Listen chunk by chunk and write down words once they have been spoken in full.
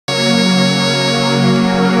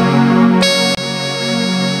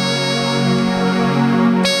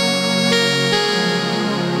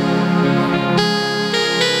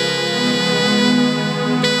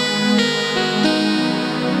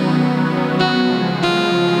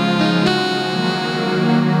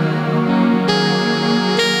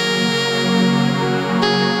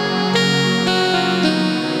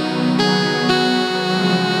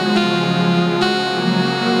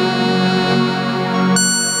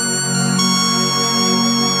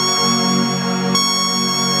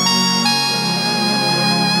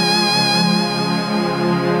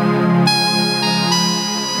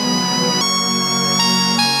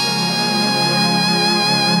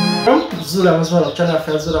Azura Mazuma channel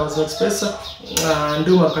for Azura Mazuma Express.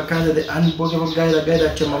 Nduma kakanda the unbogeable guy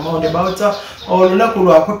that your mama on about olunaku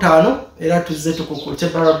lwa kutaano era tuzze tukukutte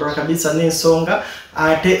barabara kabisa n'ensonga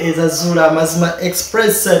ate ezazula Mazima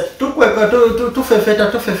Express tukweka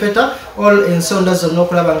tufefeta all ensonda zonna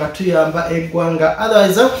okulaba nga tuyamba eggwanga.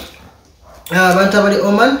 Otherwise abantu abali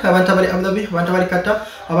Oman, abantu abali Abu Dhabi, abantu abali Qatar,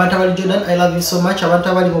 abantu abali Jordan, I love you so much. Abantu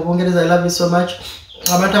abali mu Bungereza, I love you so much.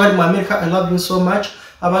 Abantu abali mu America, I love you so much.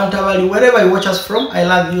 Abantu abali wherever you watch us from, I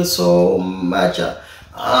love you so much.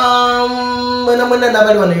 Mwena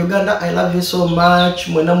nabali wana Uganda, I love you so much.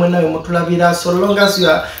 Mwena yomutulabira. So long as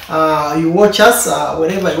you watch us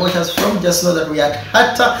wherever you watch us from, just know that we are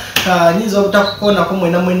hata nizo utakukona kwa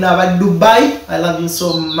mwena abali Dubai, I love you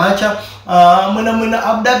so much. Mwena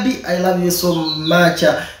Abu Dhabi, I love you so much.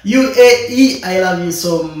 UAE, I love you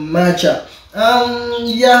so much.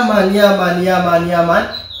 Yeah man.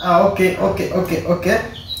 Okay.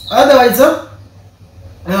 Otherwise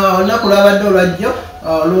nakulaba dolajjo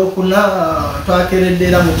lokuna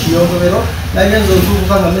twakereddera mu kiyongobero nagenzo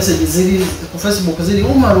okuvanga message ziri ku Facebook ziri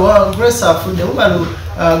umaru Grace afudde umaru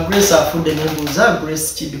Grace afudde nembuza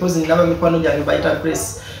Grace chi because ndaba mikwano gyange bayita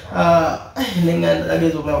Grace nenga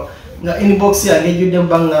nagenzo nga inbox yange judde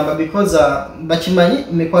mbangamba because bakimanyi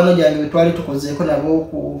mikwano gyange bitwali tukozeeko nabo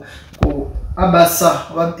ku Abasa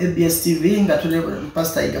wa ABS TV nga tule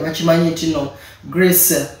pastor iga bakimanyi tino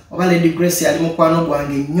Grace oba Lady Grace yali mukwano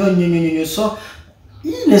gwange nnyo so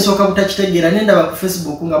nesoka butakitegera nenda ba ku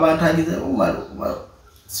Facebook nga bantagize umaru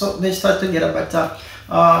so they start together but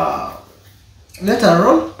later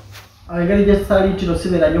on I got just started to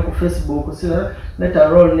sibera nyo ku Facebook sibera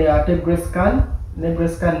later on ne ate Grace can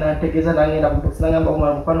na tegeza nangenda box nangamba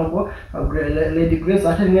umara mukwano gwo Lady Grace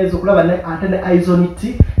ate ngezo kulaba ne ate ne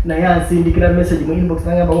Isonity na yansindikira message mu inbox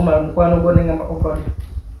nangamba umara mukwano gwo nengamba okoli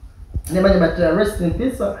nemanya but rest in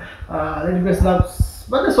peace Lady Grace na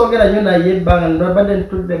bade sogera nyo na yebanga ndo bade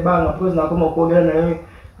ntudde banga because nakoma okwogera nayo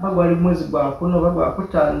bagwali mwezi gwa kuno bagwa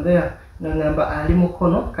kutandea nangamba ali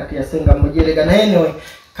mukono kati yasenga mujerega na anyway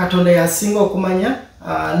Katonda yasinga okumanya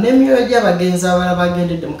nemyoyo gy'abagenzi abala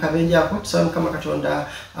bagendedde mu kabenje ako tusaba Mukama Katonda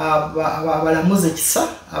abalamuze kisa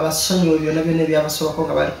abasonyiwe byonna byonna ebyabasobako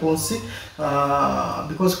nga bali ku nsi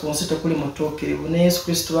because ku nsi tekuli mutuukirivu ne Yesu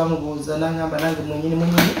Kristo bamubuuza n'angamba nange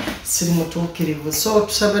mwenyini siri mutuukirivu so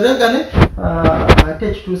tusaberagane ate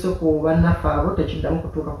ekituuse ku bannaffe abo tekiddamu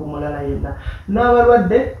kutuuka ku mulala yenna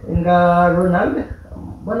n'abalwadde nga Ronald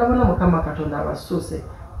bona Mukama Katonda abasuuse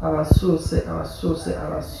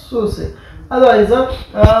otherwise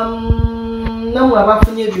namwe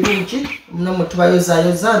abafunye ebirungi namwe tubayoza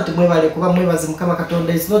nti mwebale kuba mwebaze Mukama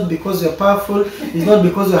Katonda. It's not because you're powerful, it's not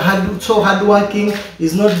because you're so hardworking,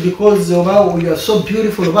 it's not because you are so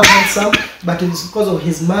beautiful or handsome, but it's because of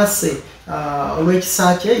his mercy.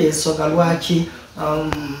 Olw'ekisa kye yensonga lwaki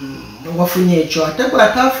wafunye ekyo ate bwe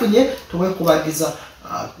atafunye tewekubagiza.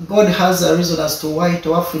 God has a reason as to why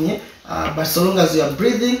tewafunye. But so long as you are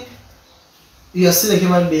breathing, you are still a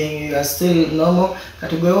human being, you are still normal.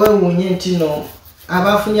 Kati gwe wewe unye ntino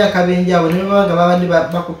abafunye akabenje abo ne banga babandi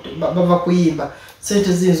bava kuyimba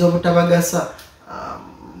sente zinzo obutabagasa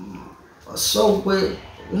so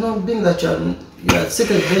being that you are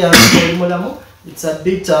secret there mulamu, it's a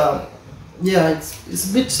bit it's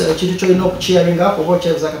a bit chito ino cheering up or watch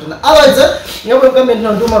Katonda. Otherwise ngabo government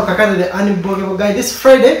no nduma kakane the unbogeable guy this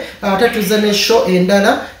Friday tatuzane show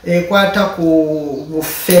endala kwata ku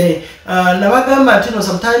bufere na bagamba ntino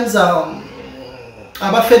sometimes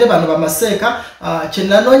abafere bano bamaseka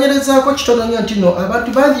kyenanonyereza ko kitono nnyo ntino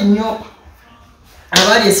abantu bangi nnyo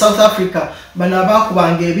abali South Africa bana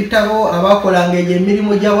bakubanga ebitabo abakolanga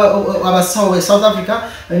emirimu gya abasawo South Africa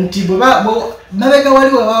nti bo mabega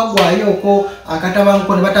waliwo bagwayo ko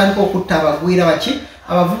akatabanko ne batandika okutta abagwira baki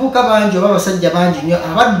abavubuka bangi oba abasajja bangi nnyo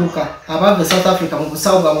abadduka abava South Africa mu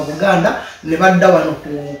busawo bwa mu Buganda ne badda wano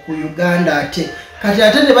ku Uganda ate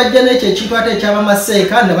ne bajja n'ekyo ekintu ate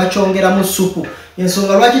eky'abamaseeka ne bakyongera mu supu.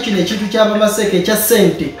 Ensonga lwaki kino ekintu ky'abamaseeka ekya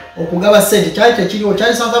ssente okugaba ssente kyali tekiriwo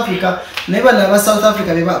kyali South Africa naye bano aba South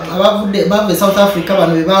Africa bava South Africa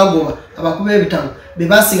bano bebagoba abakuba ebitabo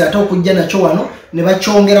bebasinga ate okujja nakyo wano ne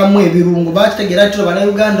bakyongeramu ebirungo bakitegeera nti bana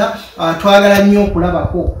Uganda twagala nnyo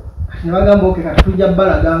okulabako ne bagamba oke kati tujja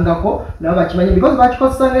balagangako nabo bakimanyi because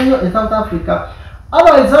bakikozesanga nnyo e South Africa.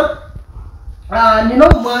 Otherwise nino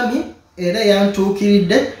omwami era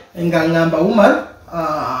yantuukiridde nga ngamba Umar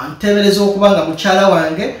ntebereza okubanga mukyala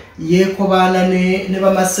wange yekobaana ne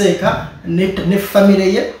bamaseeka ne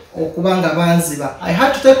family ye okubanga banziba. I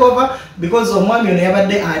had to take over because omwami ono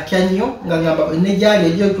yabadde atya nnyo nga ngamba nejali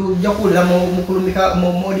ejja kuwulira mu kulumika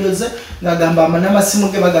mu audio ze nga gamba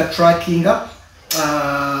n'amasimu ge baga trackinga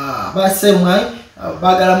basemwai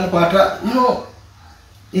bagala mukwata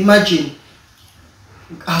imagine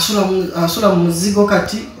asula mu muzigo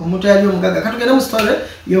kati omuntu yali omugaga katugenda mu story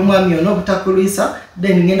y'omwami ono obutakulisa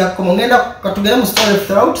then ngenda katugenda mu story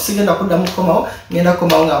throughout sigenda kudda mu komawo ngenda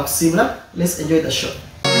komawo nga nkusiibula. Let's enjoy the show.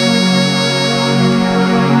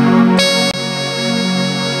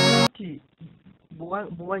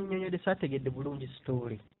 Buwanyonyode sategedde bulungi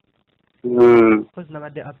story because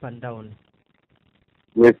nabadde up and down.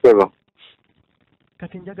 Yes sir.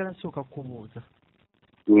 Kati njagala sooka kubuuza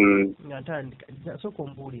nga sooka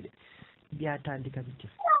ombuulire byatandika bitya?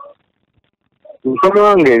 Nsoma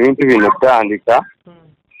wange ebintu bino tandika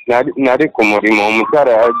nali ku mulimu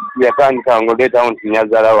omukyala yatandika ngo leetawo nti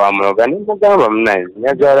nyazaala wa Muloga nimugamba munaye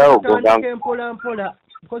nyazaalawo ogogamba empola mpola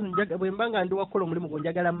because bwe mba nga ndi wakola omulimu gwe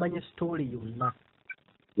njagala mmanye story yonna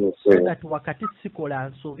that wakati sikola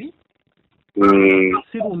nsobi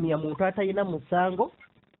sirumya muntu atalina musango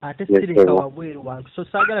ate sireka wabweru wantu so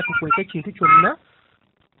saagala tukweka ekintu kyonna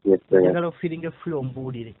njagala ofiringe free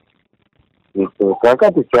ombuulire.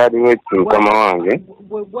 Kakati kyaliwo ekinkama wange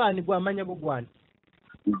gwani gwamanya bwe gwani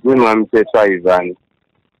mwami Ivan.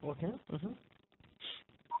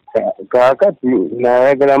 Kakati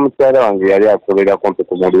nayagala mukyala wange yali akolera kumpi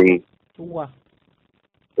ku mulimu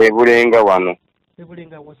ebulenga wano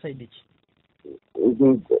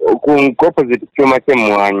ku opposite kyuma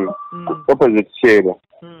ky'emmwanyi opposite kyero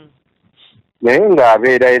naye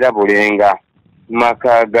ng'abeera era bulenga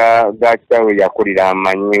maka ga kitawe yakulira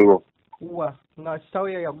amanyiwo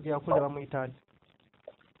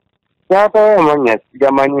taata we amanya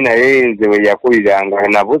sigamanyi naye nze we yakuliranga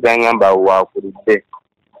nabuuza ngamba waakulidde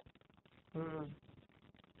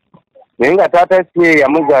naye nga taata si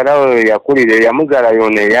yamuzaala we yakulire yamuzaala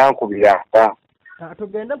yona eyankubira ata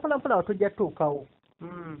tugende mpolampola watujja tuukawo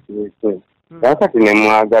kakati ne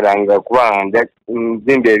mwagalanga kuba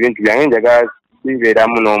nzimba ebintu byange njagala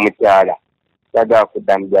bibeeramu n'omukyala njagala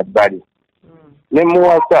kudda mu byabbali ne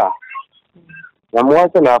muwasa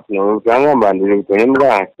namuwasa n'afuna olubuto angamba ndi lubuto ne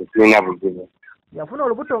mugamba nti tulina buzibu yafuna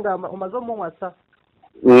olubuto nga omaze omuwasa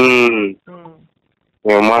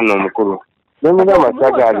omwana omukulu ne mugamba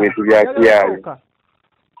sagala bintu bya kiyaali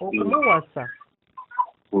okumuwasa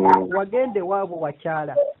wagende waabwe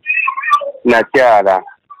wakyala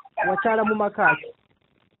wakyala mu makaaki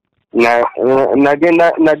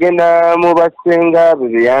nagenda mu basenga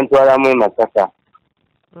bwe yantwalamu e Masaka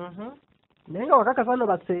naye nga wakakasa no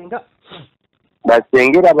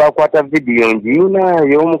basengera bakwata vidiyo ngiina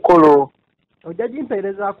y'omukolo ojja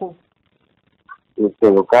gimpeerezaako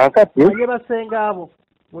kakati anye basenga abo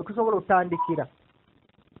we tusobola otandikira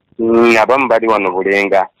abamu bali wano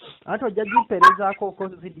bulenga ate ojja gimpeerezaako ko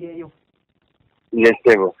vidiyo eyo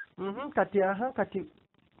nesebo kati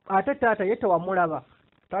ate taata ye tewamulaba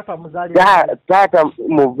taata muzaali taata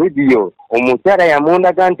mu vidiyo omukyala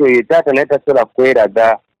yamundaga nti oyo taata naye tasobola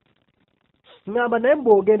kweraga ngamba naye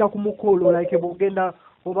bw'ogenda ku mukulu like bw'ogenda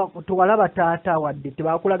oba tewalaba taata wadde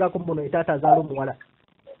tebakulagako mbuno taata azaala omuwala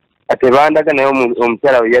tebandaga naye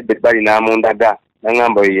omukyala we yadde bali n'amundaga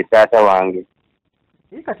nangamba oyo ye taata wange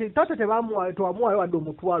kati taata tewamuwayo wadde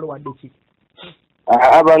omutwalo wadde ki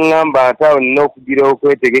abangamba ate awo nina okugira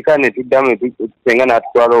okwetegeka ne tuddamu tusenga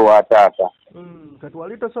n'atutwala owa taata kati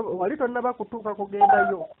wali tonnaba kutuuka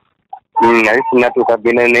kugendayo nali sinatuuka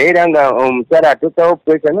genda naye era nga omukyala ateekawo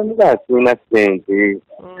puresa namugaa sirina ssente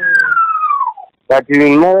kati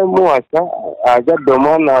nnamuwasa azadde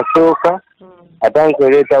omwana asooka atandika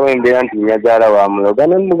oleetawo embeera nti nyazaala wa Muloga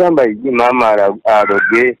ne mugamba igi maama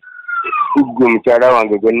aloge kugge mukyala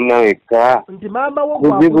wange gwe nina wekka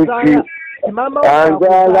buzibu ki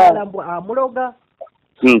anzaala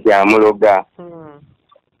nti amuloga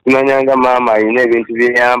simanyanga maama alina ebintu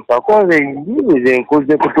byeyampa konze nze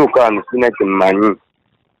nkuze kutuuka wano sirina kyemmanyi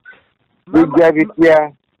bijja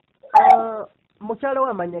bitya mukyala we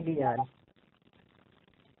amanya ge yaani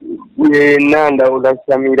Nandawula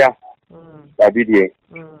Samira babiri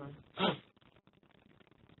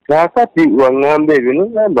kakati waŋŋamba ebyo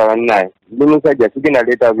nŋamba bannaye ndi musajja sigenda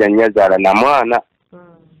leeta bya nnyazaala na mwana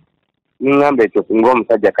nŋamba ekyo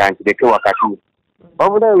ng'omusajja kankireke wakati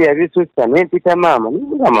wabula we yabisussa nempita maama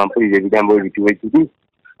nimugamba mpulira ebigambo ebituwe kiri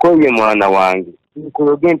ko ye mwana wange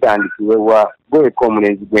nkuloge ntandikiwe wa gweka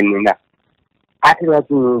omulenzi gwe nnina ate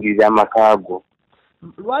lwaki nnyingiriza amaka go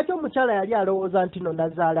lwaki omukyala yali alowooza nti no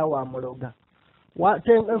nazaala wa Muloga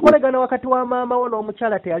enkolagana wakati wa maama wo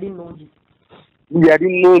n'omukyala teyali nnungi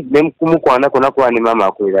yali nnungi ne kumukwanako nakuba ne maama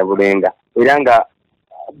akolera bulenga era nga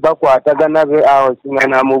bakwatagana awo singa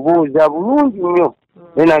namubuuza bulungi nnyo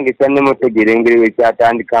naye nange kyannemutegeera engeri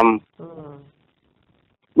wekyatandikamu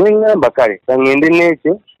neŋŋamba kale kaŋŋende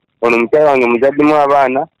n'ekyo ono mukyala wange muzaddemu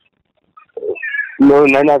abaana no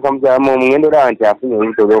nani akamuzaalamu omugendo olaba nti afunye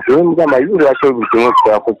olutolooko ye mugamba ye lwaki obukimu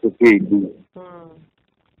okukola ku supiidi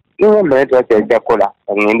nogamba naye twakyakyakola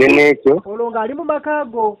kaŋŋende n'ekyo olwo ng'ali mu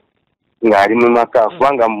makaago ng'ali mu maka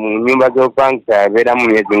kubanga mu nnyumba z'opangisa yabeeramu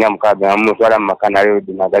myezi nga 6 namutwala mu maka nayo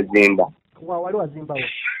nagazimba wali wazimbawo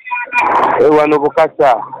wano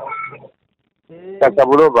Bukasa Kasa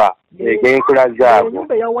Buloba enkula zaabo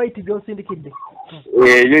ennyumba eya white gy'osindikidde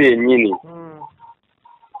eyo yennyini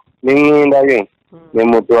neŋŋendayo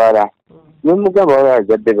nemutwala nemugamba waliwo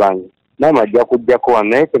abazadde bange naama ajja kujjako wano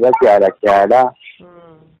naye tebakyalakyala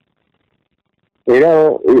era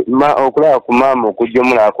okulaba ku maama okujja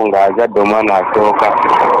omulabako ng'azadde omwana asooka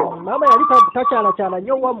maama yali takyalakyala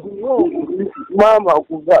nnyo maama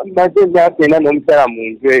maze emyaka 4 n'omukyala mu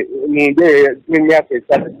nju emyaka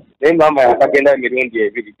 3 naye maama yakagenda emirundi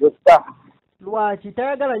 2 gyokka lwaki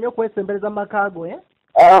tayagala nnyo kwesembereza mu makaago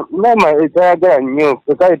maama tayagala nnyo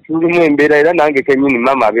kale tulimu embeera era nange kennyini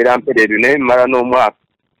maama abeera mpereeru naye mmala n'omwaka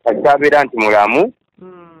kakyabeera nti mulamu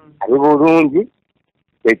ali bulungi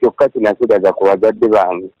ekyokka kinasigaza ku bazadde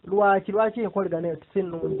bange lwaki enkolagana eyo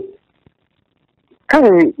sinnungi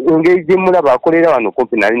kale engeri gyemulaba akolera wano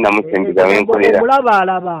kumpi nali namusembiza wenkolera omulaba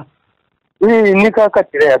alaba ne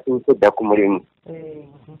kaakati era yatuuse dda ku mulimu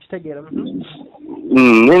nkitegeera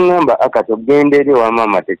neŋŋamba akati ogenda eri ewa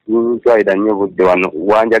maama tekintwalira nnyo budde wano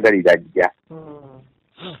wanjagalira ajja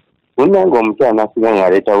unange omukyala nasiga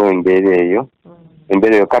ng'aleetawo embeera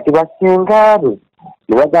eyo kati basingaabe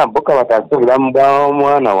ne bagamba boka bataase obulamu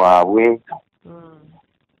bw'omwana waabwe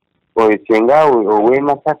oyo sengaawe ow'e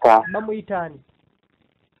Masaka bamuyitaani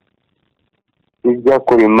kijja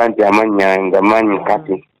kulimba nti amannya nga manyi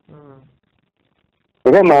kati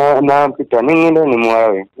era nampita neŋŋenda ne muwala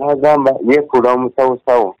we n'agamba yeefuula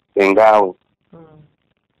omusawosawo sengaawe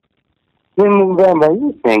nemugamba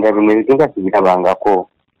senga bino ebizinga sibirabangako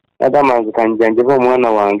n'agamba nze kanjanjaba omwana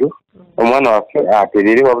wange omwana waffe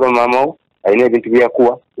aterere wabula maama wo alina ebintu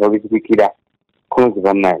byakuwa nobizibikira konzi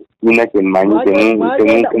bannaye nina kyemmanyi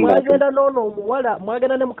mwagenda noono omuwala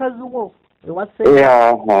mwagenda ne mukazi wo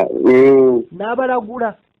n'abalagula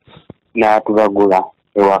n'atubagula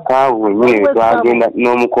ewaka wenyini wetwagenda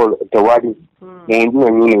n'omukolo tewali mu nju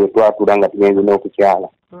wenyini wetwatula nga tugenze n'okukyala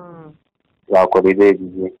twakolera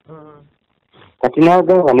ebize kati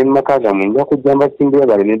n'agamba ne mumaka gammwe nja kujja mbasimbira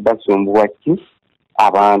baleme basumbuwa ki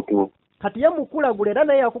abantu kati ye mukulagula era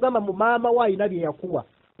naye yakugamba mu maama we alina bye yakuwa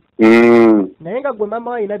naye nga gwe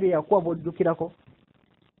maama we alina bye yakuwa bw'ojjukirako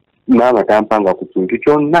maama tampanga ku kintu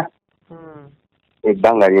kyonna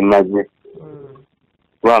ebbanga lyemaze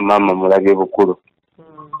kuba maama mulabye bukulu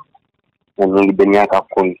nazungidde emyaka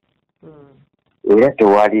 10 era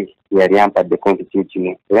tewali yali ampaddeko nti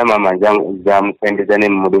kikino era maama zamusembeza ne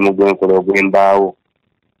mu mulimu gw'enkola ogw'embaawo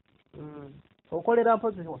okolera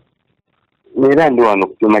mpoziwa era ndi wano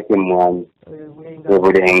ku kyuma ky'emmwanyi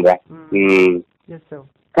ebulenga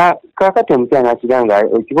kaakati omukyala nakiganga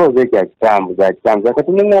ekiboozo ekyo akitambuza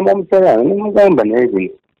kati neŋŋamba omukyala nemugamba naye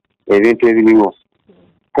bino ebintu ebiriwo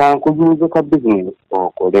kankujulize ka bizinesi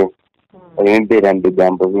okole embeera mu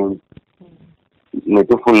bigambo bingi ne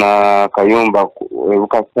tufuna kayumba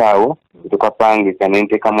ebukasaawo tukapangisa ne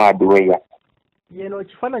nteekamu adiweya yeno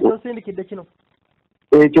ekifaananyi kyosindikidde kino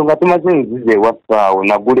ekyo nga tumaze nzize ewaffe awo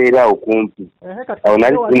nagula era awo kumpi awo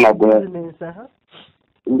nali sinagula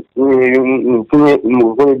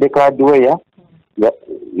mukoledde kadiweya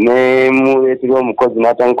nemuleetera omukozi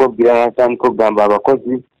n'atandika okugira n'atandika okugamba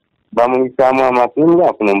abakozi bamuyisaamu amasinga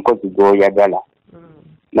afuna omukozi gw'oyagala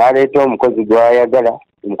n'aleeta omukozi gw'ayagala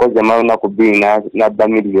omukozi amala olunaku 2 n'abba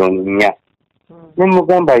 $4,000,000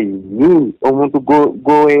 nemugamba yi omuntu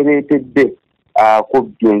gwoweereetedde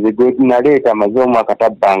akubbye nze gwe naleeta amaze omwaka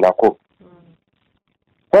tabbangako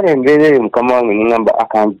kale embeera eyo mukama wange neŋŋamba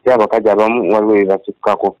akanjita abakazi abamu waliwo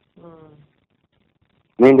bebasukkako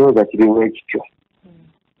nendowooza kiriwo ekityo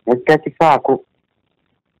nekitakifaako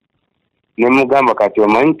nemugamba kati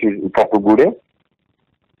omanyi katugule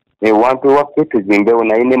ewantu ewaffe tuzimbewo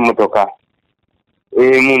naye n'emmotoka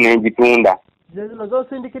emu n'engitunda zino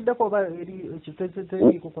zosindikiddeko oba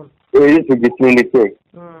eri kukono eri tugisindike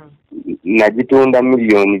nagitunda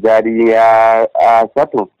miliyoni zaali ya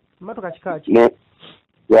 3 mmotoka kikaki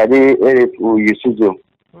yali erefu Isuzu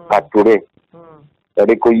katule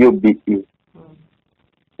yali ku UBE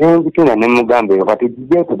engitunda nemugamba eyo kati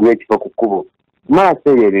tujje tugule ekifo ku kkubo maaso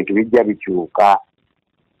eyo ebintu bijja bikyuka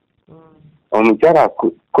omukyala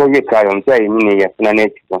koyekayo omukyala yennyini yafuna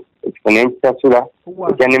n'ekifo nenkisasula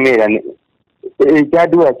ekyanemeera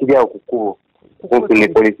ekyaduwa kiri awo ku kkubo kumpi ne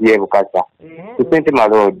polisi y'e Bukasa ku St.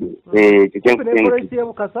 Malodi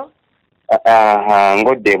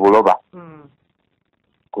ngodde buloba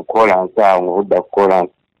kukola nsawo ng'odda kukola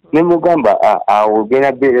ne mugamba awo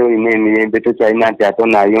ogenda bbeera olina emirembe tokyalina nti ate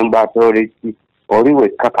onaayomba ate oleki oli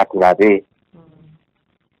wekka tulabe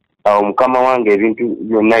awo mukama wange ebintu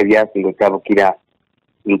byonna ebyasinga otabukira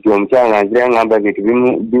nti omukyala nga nzira ngamba bintu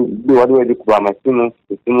waliwo ebikuba amasimu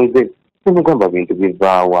esimu ze nemugamba bintu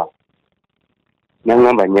bivaawa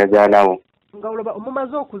nangamba nyazaalawo nga olaba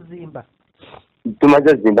omumaze okuzimba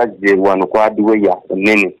tumaze zimba wano kwa diweya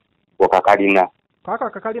ennene okakalina kaaka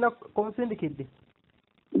kakalina komusindikidde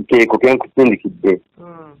keeko kenkusindikidde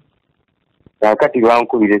kakati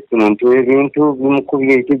lwankubira essimu nti ebintu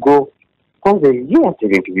bimukubye ekigo konze ate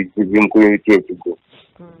ebintu bimukubye biti ekigo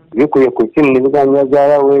bikubye ku ssimu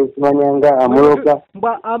nebiganyazaalawe kimanyanga amuloga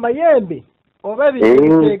mbwa amayembe oba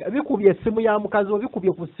bikubye essimu ya mukazi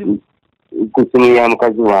obikubye ku ssimu ya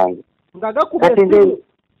mukazi wange nga gakubye essimu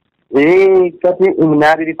kati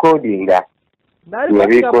naabirikodinga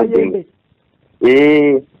amayembe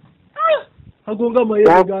agonga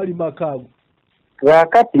amayembe gaali makaago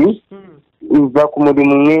kakati nva ku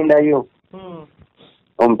mulimu ŋŋendayo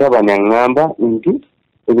omutabani aŋŋamba nti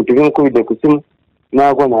ebintu bimukubidde ku simu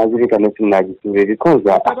naagwa naazirika nesimu naagisiba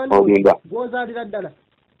ebikoza olimba gwozaalira ddala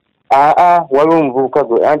waliwo omuvubuka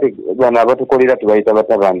gwe anti bano abatukolera tubayita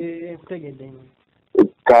batabani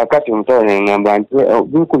kakati omutabani aŋŋamba nti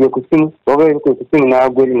bimukubye ku simu oba ebikubye ku simu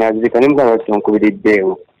naagwa eri naazirika nemugamba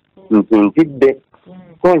tonkubiriddeewo nti ntidde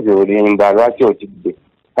konze olimba lwaki otidde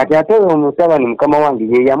kati ate omutabani mukama wange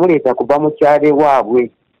ye yamuleeta kuva mu kyalo waabwe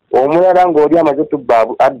omulala ng'oli amaze tubba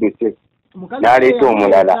adduse n'aleeta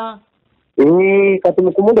omulala kati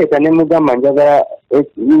mukumuleeta ne mugamba njagala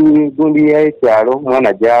gundi y'ekyalo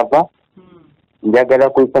omwana gy'ava njagala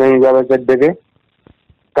kwifananyiza abazadde be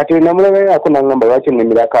kati namulabayako naŋŋamba lwaki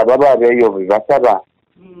nnemirako ababa abeeyo bwe basaba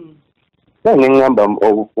ne ŋŋamba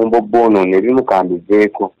obufumbo bwonoono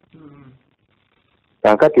ebimukambizeeko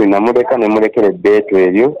kakati namuleka nemulekera ebbeetu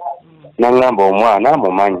eryo naŋŋamba omwana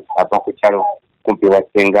mumanyi ava ku kyalo kumpi wa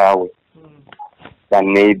sengaawe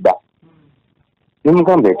baneiba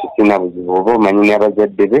nemugamba ekyo sina buzibu oba omanyi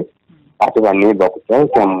n'abazadde be ate baneiba ku kyalo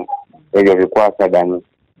kyammwe ebyo bikwasaganye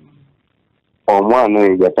omwana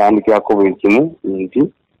oyo yatandikirako buli kimu nti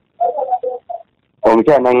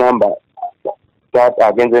omukyala naŋŋamba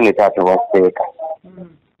agenze ne taata wa seeka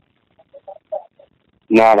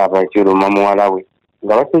n'alaba ekiruma muwala we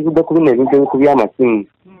nga basezidde ku bino ebintu ebikubye amasimu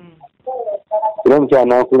era omukyala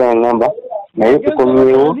n'akula aŋŋamba naye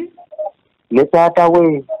tukomyewo ne taata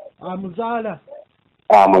we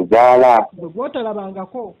amuzaala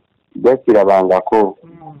gwekirabangako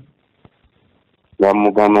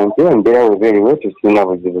bamugamba nti embeera webeeriwe tusiina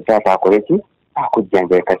buzibu taata akole ki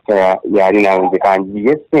akujjanjabe kasita yali nawe nze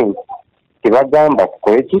kanjiye sente tebagamba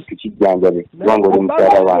tukole ki tukijjanjabe kubanga oli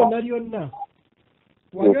mukyala wange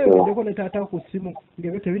wageko ne taata ku ssimu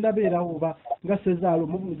ng'ebyo tebinabeerawo oba nga sezaala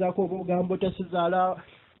omubuuzaako oba ogamba otya sezaala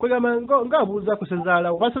kwegamba ng'abuuza ku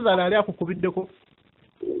sezaala oba sezaala yali akukubiddeko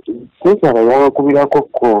sezaala yawakubirako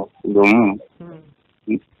ko lumu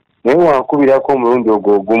naye wakubirako omulundi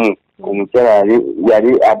ogwo ogumu omukyala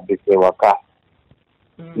yali adduse waka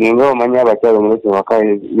nga omanya abakyala omulese waka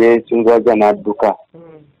yesunzwaza n'adduka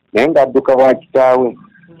naye ng'adduka bwa kitaawe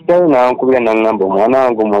n'ankubira n'aŋŋamba omwana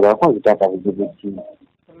wange omwagalako nzitaata buzibu ki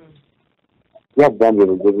yagambye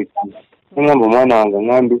buzibu ki naŋŋamba omwana wange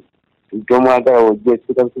ŋŋambi tomwagala wojja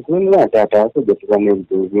ekika bikikulinira taata wasajja tuba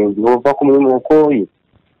n'ebizibu bingi ova ku mulimu okooyi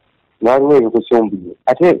waliwo ebikusumbuye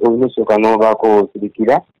ate olina osooka n'obaako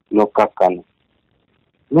osirikira n'okkakkana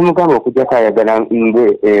nemugamba okujjako ayagala nge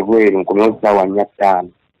ebweru nkomewo ssaawa 4-5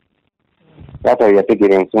 taata we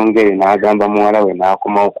yategeera ensonga eyo n'agamba muwala we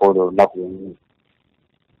n'akomawo kwolwo olunaku lwennyini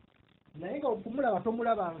naye nga okumulaba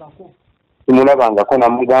tomulabangako simulabangako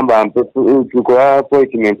namugamba mpe tukola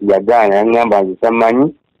appointment yagaana yaŋŋamba nze tamanyi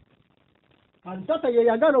taata ye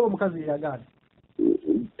yagaana oba omukazi ye yagaana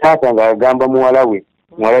taata ng'agamba muwala we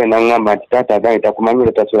n'aŋŋamba nti taata agaane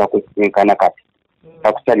takumanyire tasobola kusisinkana kati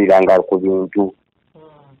takusaliranga ku bintu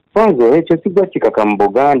sonze ekyo sigwa kikaka mu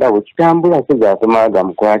Buganda bwe kitambula sezatomalaga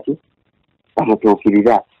mukwaki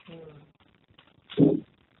amutuukirira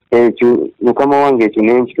ekyo mukama wange ekyo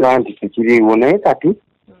nenkika nti tikiriiwo naye kati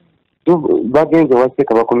bagenze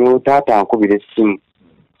waseka bakomyewo taata nkubira essimu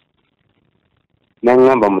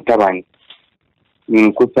naŋŋamba mutabani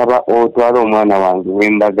nkusaba otwala omwana wange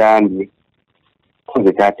wembagambye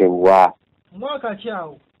nze taata ewa mwaka ki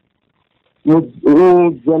awo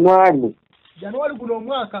Januari guno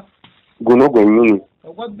omwaka guno gwennyini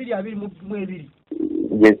ogwa 2022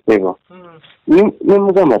 yesebo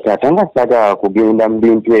nemugamba taata nga saagala kugenda mu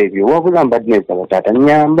bintu ebyo wabula mbadde nsaba taata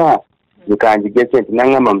nyamba nkanjige sente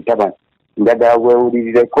naŋŋamba mutabani njagala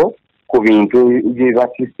weewulirireko ku bintu bye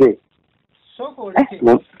basise.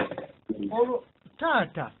 Olwo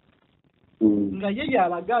taata nga ye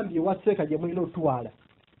yabagambye waseeka gye mulina otwala.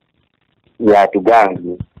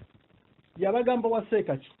 Yatugambye. Yabagamba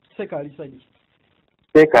waseeka ki? Seeka alisa ki?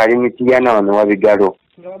 Seeka ali mu Kiryana wano Wabigalo.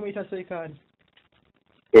 Nga bamuyita seekaani.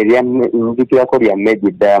 Ndikirako lya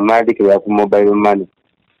Megida amaandikira ku mobile money.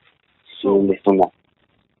 Ndifuna.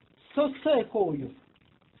 So seeka oyo.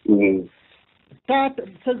 Taata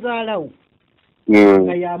sezaalawo.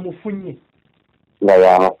 Nga yamufunye. Nga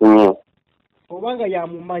yamufunye. Oba nga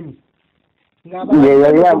yamumanyi.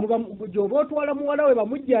 Gy'oba otwala muwala we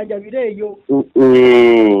bamujjanjabire eyo.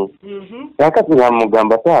 Kakati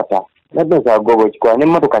namugamba taata nabbe nsagoba ekikola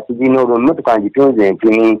n'emmotoka sigina olwo emmotoka ngitunze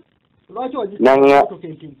empini. Lwaki wagitunda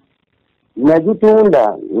empini?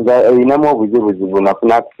 Nagitunda nga erinamu obuzibuzibu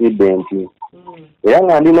nafuna accident. Era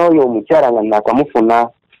nga ndina oyo omukyala nga nakamufuna.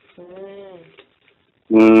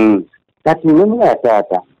 Kati nemula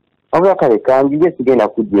taata wabula kale kanjije sigenda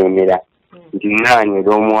kujeemera nti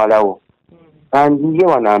naanyera omuwala wo. Kanjije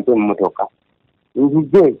wanampe emmotoka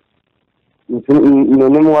nzije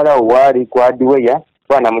ne muwala wo waali ku hardware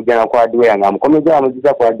twanamujjana ku hardware ng'amukomeza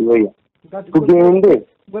amuziza ku hardware tugende.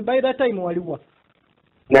 Gwe by that time waliwa?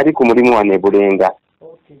 Nali ku mulimu wano e Bulenga.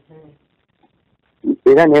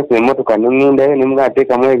 Era neefuna emmotoka neŋŋendayo ne mugamba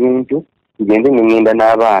teekamu ebintu tugende neŋŋenda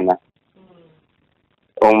n'abaana.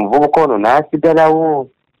 Omuvubuka ono n'asigalawo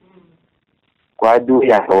ku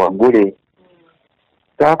hardware waggule.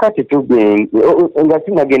 Kaakati tugende nga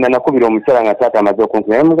sinagenda nakubira omukyala nga taata amaze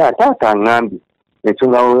okunkubira naye mugamba taata aŋŋambye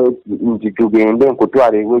ensonga nti tugende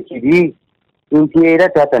nkutwala ewekiri nti era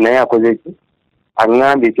taata naye akoze ki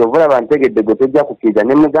aŋŋambye kyova olaba ntegedde gwe tojja kukkiriza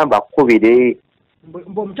ne mugamba akkubire.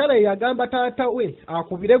 Omukyala ye yagamba taata we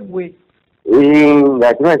akubire gwe.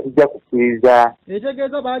 Ng'akimanyi sijja kukkiriza.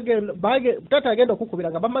 Ekitegeeza taata agenda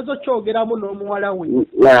okukubira nga bamaze okyogeramu n'omuwala we.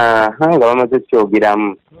 Nga bamaze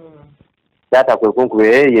okyogeramu. Taata kwe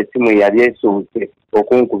kunkubira ye essimu yali esuuse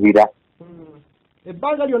okunkubira.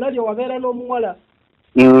 Ebbanga lyonna lye wabeera n'omuwala.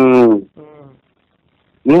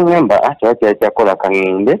 Ningamba ati kyakola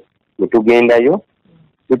kaŋŋende ne tugendayo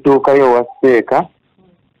tutuukayo wa Seeka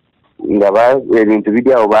nga ebintu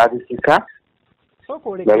biri awo baabisika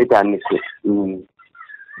nga bitandise.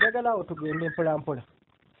 Njagala awo tugende mpolampola.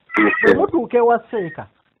 Bwe mutuuka ewa Seeka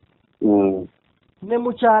ne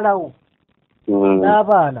mukyalawo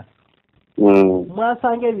n'abaana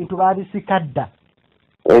mwasanga ebintu baabisika dda.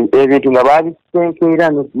 Ebintu nga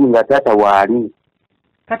baabisisenkeera nga taata waali.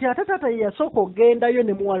 Kati ate taata ye yasooka ogendayo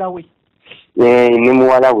ne muwala we. Ne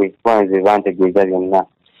muwala we kwanze bantegeeza byonna.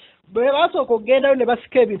 Bwe basooka ogendayo ne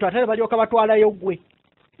basika ebintu ate ne balyoka batwalayo gwe.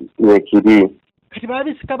 Ekiri. Kati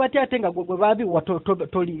baabisika batya ate nga gwe baabiwa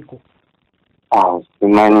toliiko? Awo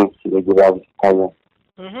simanyi kiro gye baabisikayo.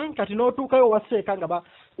 Kati n'otuukayo wa Seeka nga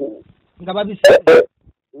babisika.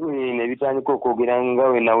 Ne bitandika okwogera nga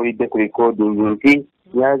we nawulidde ku recording nti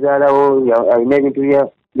yazaalawo alina ebintu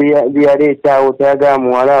byeyaleetaawo tayagala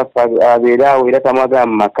muwala abeere awo era tamwagala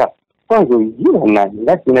mu maka. Kwanza yona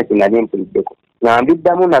nga sirina kye nali mpuliddeko nga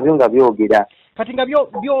mbiddamu nabyo nga byogera. Kati nga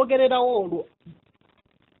byogererawo olwo?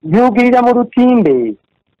 Byogerera mu lutimbe.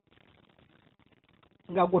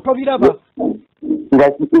 Nga gwe tobiraba?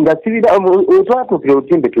 Nga sibira twatuukira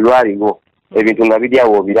olutimbe tulwaliwo ebintu nga biri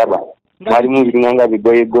awo obiraba. Mwalimu biringanga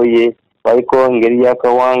bigoyegoye waliko engeri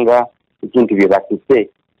y'akawanga ekintu bye basise.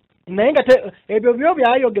 Naye nga ebyo byo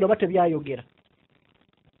byayogera oba tebyayogera?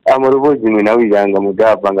 Amuloboozi mwe nawuliranga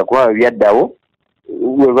mugaava nga kuba byaddawo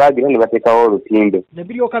we baagira ne bateekawo olutimbe. Ne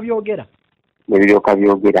biryoka byogera? Ne biryoka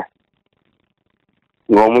byogera.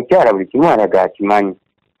 Ng'omukyala buli kimu alaga akimanyi.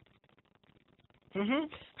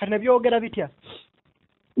 Kati ne byogera bitya?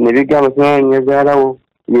 Ne bigamba simanyi yazaalawo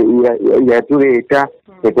yatuleeta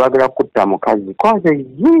tetwagala kutta mukazi. Kwanza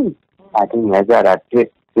ate nyazaala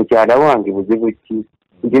ate mukyala wange buzibu ki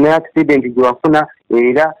nti ne accident gye wafuna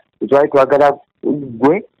era twali twagala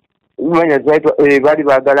gwe manya baali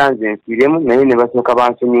baagala nze nfiiremu naye ne basooka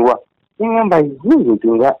bansonyiwa. Ningamba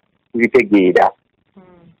bintu nga bitegeera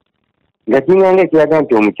nga kinganga ekiraga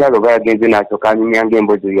nti omukyalo oba yagenze n'asooka anyumyanga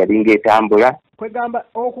emboozi yalinga etambula. Kwegamba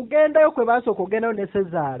okugendayo kwe basooka okugendayo ne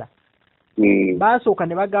Sezaala basooka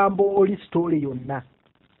ne bagamba oli sitooli yonna.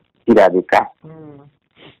 Kirabika.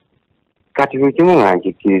 Kati buli kimu nga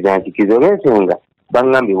nkikkiriza olw'ensonga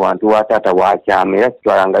baŋŋambye wantu wa taata wakyama era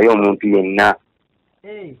sitwalangayo omuntu yenna.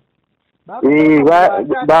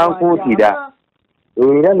 Bankuutira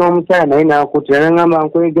era n'omukyala naye n'ankuutira n'aŋŋamba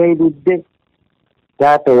nkwegayiridde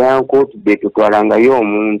taata yankuutidde tutwalangayo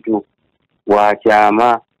omuntu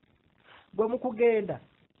wakyama. Bwe mukugenda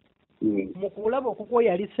mukulaba okukwo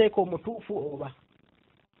yaliseeko omutuufu oba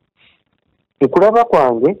okulaba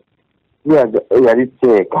kwange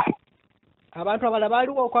yaliseeka abantu abalala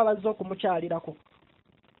baaliwo ko abazze okumukyalirako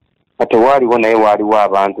kati waaliwo naye waaliwo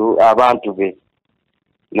abantu be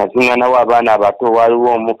naziŋŋanawo abaana abato waaliwo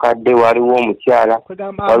omukadde waaliwo omukyala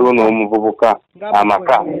waaliwo n'omuvubuka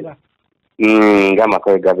amaka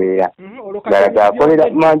ng'amaka we gabeera ddala gakolera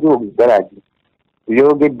manju ogugalagi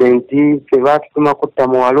byogedde nti fe baatutuma kutta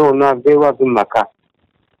muwala ono aveewo ave mu maka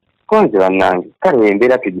konze bannange kale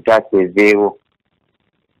embeera tugitaasa eveewo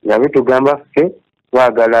nga be tugamba ffe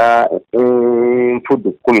twagala enfudu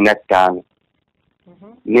 15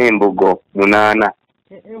 n'embugo 8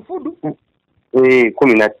 enfudu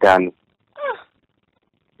 15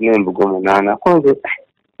 n'embugo 8 konze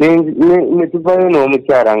ne tuvayo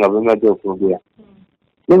n'omukyala nga bwemaze okwogera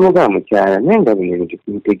ne mugamba mukyala naye nga bino ebintu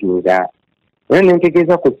tubitegeera era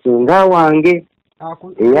nentegeeza ku ssenga wange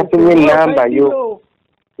eyafunye ennamba yo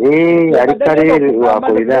ali kaleero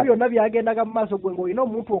wakolera byonna byagendaga mu maaso gwe ng'olina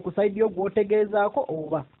omuntu okusaidiyo gw'otegeezaako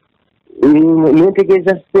oba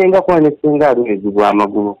nentegeeza ssenga kuba ne ssenga alumizibwa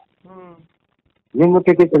amagulu ne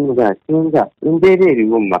mutegeeza muga ssenga embeera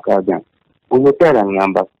eriwo mu maka gange omukyala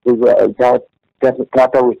ŋŋamba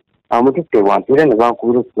taata we amututte wantu era ne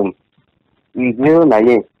bankubira essimu nzeyo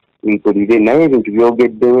naye mpulire naye ebintu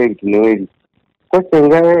byogeddewo ebintu newebi ko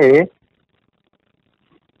senga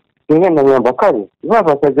naŋŋamba kale ba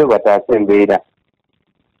basazewo bataasa embeera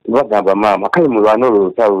bagamba maama kale mulwana olwo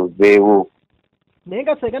olutalo luveewo naye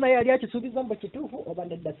nga senga naye yali akisuubiza mbu kituufu oba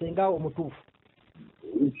nedda senga omutuufu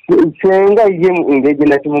senga ye engeri gye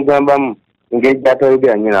nakimugambamu engeri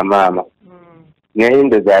gyatayogera nnyo na maama naye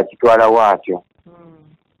ndoza akitwalawo atyo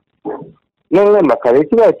nolwemba kale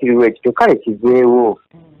ekiba kiriwo ekityo kale kiveewo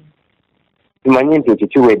tumanye nti ekyo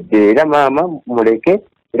kiwedde era maama muleke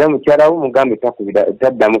era mukyalawo mugambe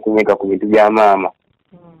taddamu kunyega ku bintu bya maama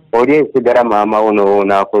oli esigala maama wo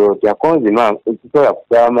naakola otya konzi ekisobola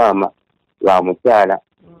kusaba maama lwa mukyala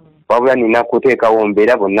wabula nina kuteekawo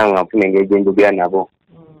mbeera bonna nga nfuna engeri gye njogera nabo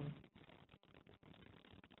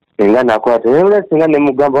senga nakola tewebula senga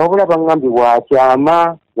nemugamba wabula baŋŋambye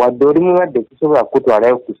wakyama wadde oli mulwadde kisobola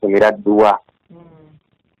kukutwalayo kusomera dduwa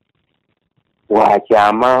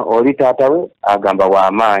wakyama oli taata we agamba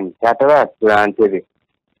w'amaanyi taata we asitula ntebe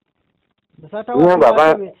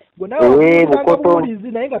bukoto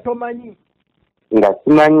naye nga tomanyi nga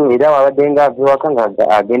simanyi era wabadde nga ava ewaka nga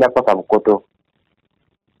agenda paka bukoto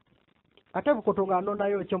ate bukoto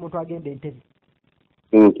ng'anonayo ki omuntu agenda entebe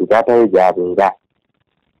nti taata we gy'abeera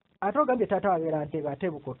ate ogambye taata wabeera ntebe ate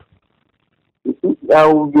bukoto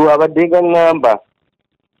wabadde gaŋŋamba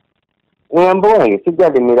wange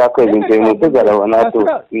sijalemerako ebintu ebimu tegala wanato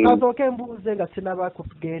kasooke embuuze nga sinaba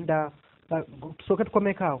kugenda tusooke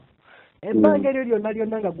tukomekaawo ebbanga eryo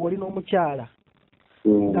lyonna nga gw'olina omukyala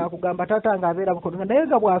ng'akugamba taata nga abeera bukoto naye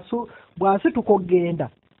nga bw'asituka okgenda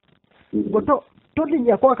gwe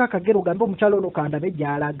tolinnyako akakagero ogambe omukyala ono kandabe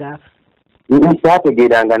gy'alaga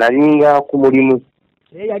saategeeranga nalinga ku mulimu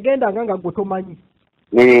yagendanga nga gwe tomanyi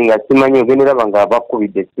naye nga simanyi ogenda olaba nga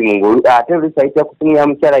bakubidde essimu ate olusayitira ku simu ya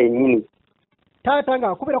mukyala yennyini taata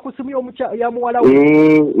ng'akubira ku simu ya muwala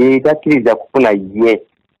we takkiriza kufuna ye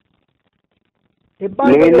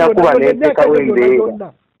nakuba nentekawo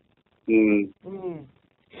embeera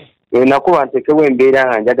nakuba ntekewo embeera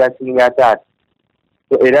nga njagala simu ya taata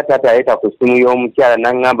era taata yaleeta ku simu y'omukyala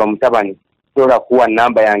naŋŋamba mutabani sobola kuwa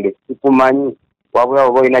namba yange sikumanyi wabula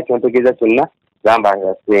oba olina kyontegeeza kyonna gamba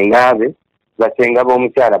basenga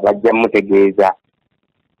b'omukyala bajja mutegeeza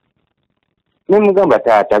nemugamba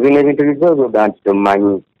taata bino ebintu bizozoga nti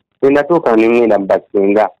tomanyi enatuuka neŋŋenda mu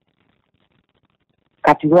basenga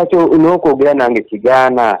kati lwaki n'okwogera nange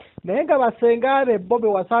kigaana naye nga basenga be bo be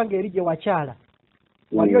wasanga eri gye wakyala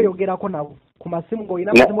wali oyogerako nabo ku masimu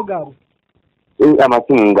ng'olina amasimu gaabwe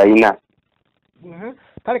amasimu ng'alina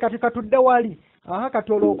kale kati katudde wali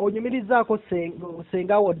kati olwo onyumirizaako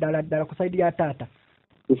sengawo ddala ku saidi ya taata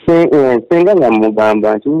senga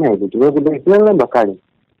yamugamba nti nagamba kale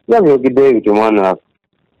yabyogeddeyo ebityo omwana waffe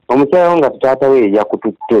omukyala wo nga tutaata we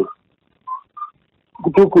yakututte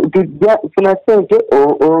tujja funa ssente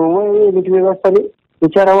oweeyo ebintu bye basabye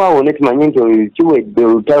mukyala waawo ne tumanye nti kiwedde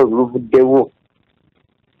olutalo luvuddewo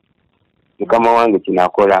mukama wange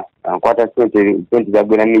kinakola ankwata ssente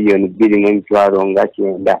zagwera $2,000,000 nga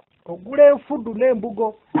 9 ogula enfudu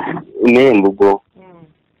n'embugo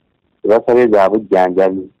tebasabye za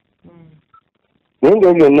bujjanjabi naye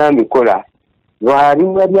ngeri byonna mbikola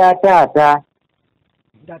lwalimwa lya taata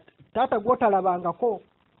gwotalabangako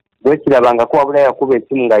gwekirabangako wabula yakuba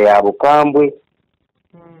essimu nga ya bukambwe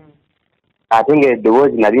ate nga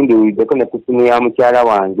eddoboozi nali ndiwuliddeko ne ku ssimu ya mukyala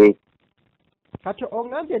wange kati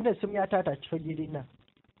ongambye n'essimu ya taata kifugirina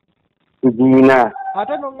tugirina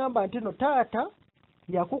ate n'ongamba nti no taata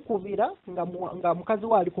yakukubira nga mukazi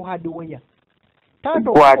we ali ku hardware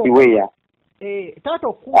taata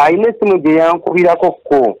alina essimu gye yankubirako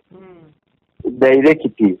ko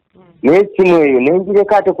direct naye essimu eyo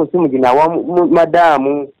nenjireko ate ku ssimu ginawa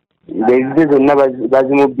madaamu ezize zonna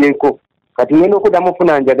bazimubyeko kati ngenda okuddamu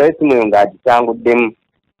ofuna njagala essimu eyo ng'agisanguddemu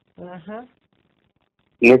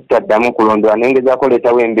nesitaddamu kulondola nengezaako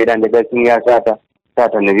leetawo embeera njagala essimu ya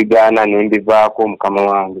taata ne bigaana ne mbivaako mukama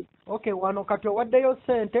wange. Okay, wano kati owaddeyo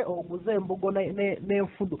ssente oguze embugo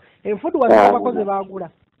n'enfudu. Enfudu wazira abakozi baagula.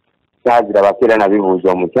 Saaziraba era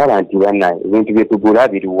nabibuuza omukyala nti banna ebintu bye tugula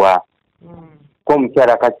biriwa. Ko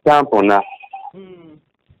omukyala kasitampona.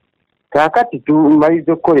 Kaakati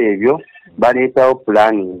tumaliza okukola ebyo baleetawo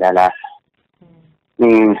pulaani ndala.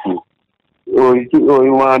 Nti oli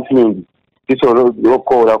wampindi tusobola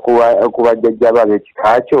okukoola ku bajjajja bo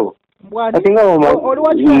ab'ekika kyo. Kati nga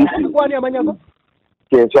oli amanyako?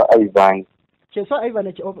 Kyeswa Ivan.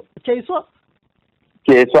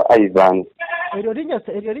 Kyeswa Ivan. Eryo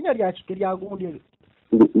linnya lya gundi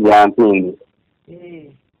lya mpindi.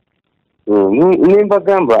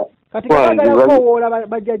 Nimbagamba kati bagala kowoola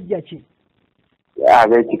bajjajja ki?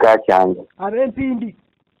 Ab'ekika kyange. Ab'empindi.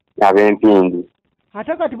 Ab'empindi.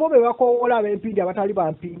 Ate kati bo be bakowoola ab'empindi abatali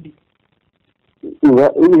bampindi.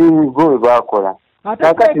 Bo be bakola. Ate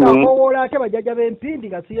akowoola ate bajjajja b'empindi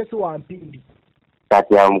nga si Yesu wa mpindi.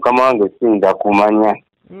 Kati awo mukama wange sinda kumanya.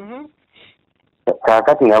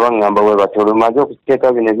 Kaakati nga baŋŋamba bwe batolo maze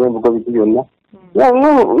okuteeka bino eby'embugo biti byonna.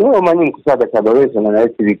 Ng'omanyi nkusaagasaga weesonga naye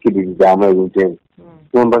sibikkiririzaamu ebintu ebyo.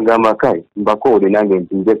 Nembagamba kale mbakoole nange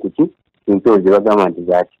mpinze ku ki ento ze bagamba nti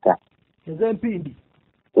za kika. Ez'empindi.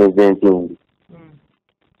 Ez'empindi.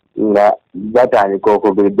 Nga batandika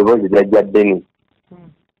okwogera eddoboozi lyajja ddene.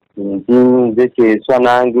 Nti nze Kyeswa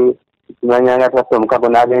nange kimanyanga twassa omukago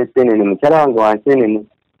n'ab'enseenene mukyala wange wa nseenene.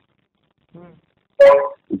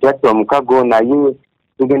 Twassa omukago naye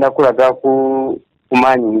tugenda kulaga ku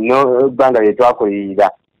maanyi n'ebbanga lye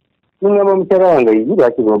twakolerera. Ningamba omukyala wange yiyi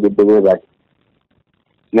lwaki boogedde bwe bati.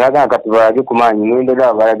 Nagamba kati balage ku maanyi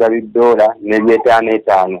mwendera balaga $1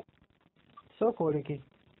 n'eby'etaano. Sooka oleke.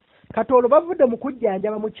 Kati olwo bavudde mu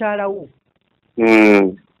kujjanjaba mukyala wo.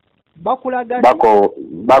 Bakulaga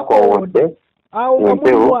bakoowodde. Awo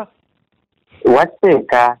omulwa.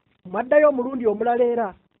 Waseeka. Mwaddayo omulundi omulala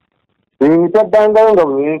era. Twaddangayo nga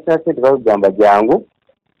buli nsase tebagamba jangu.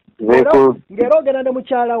 Ng'era ogenda ne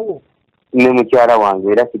mukyala wo. Ne mukyala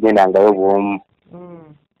wange era sigendangayo bw'omu.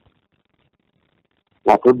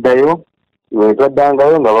 Nga tuddayo we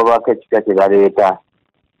twaddangayo nga babaako ekika kye baleeta.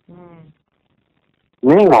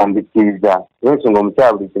 Naye nga mbikkiriza ensonga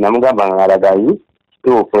omukyala buli kinamugamba nga alagayi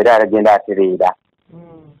kituufu era alagenda atereera.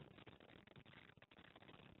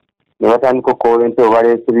 Ne batandika okukoola ente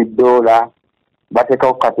baleese $1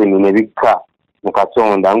 bateekawo kateni ne bikka mu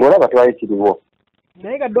kasonda ng'olaba twali kiriwo.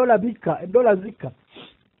 Naye nga $1 zikka.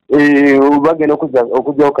 Bagenda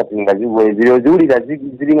okugyawo kateni nga weeziri oziwulira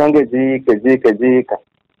ziringa ng'eziika.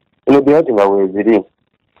 Eno binoti nga weeziri.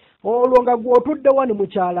 Olwo nga gwe otudde wani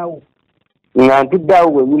mukyalawo. Nga ntudde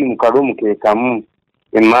awo wenyini mu kaloomu keekamu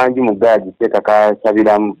emmanju mu ggalagi teeka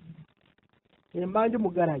kasabiramu. Emmanju mu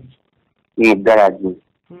ggalagi? Mu ggalagi.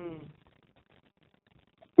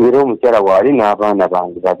 Era omukyala waali n'abaana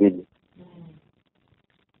bange 2.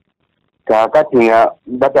 Kaakati nga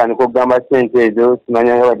batandika okugamba ssente ezo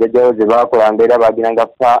simanyanga bajjajjawo ze baakolanga era baagiranga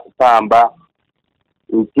pamba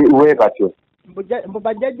nti we batyo. Mbu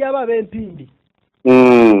bajjajja abo ab'empindi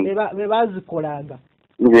be baazikolanga.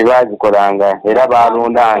 Ze baazikolanga era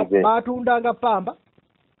baalonda nze. Baatundanga pamba?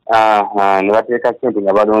 Ne bateeka ssente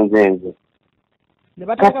nga balonze nze. Ne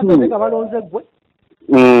bateeka ssente nga balonze ggwe?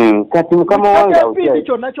 Kati mukama wange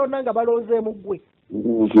kyonna nga balonzeemu ggwe.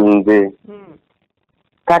 Nze.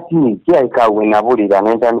 Kati kirabika we nabulira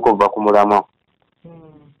n'entandika okuva ku mulamwa.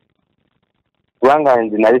 Kubanga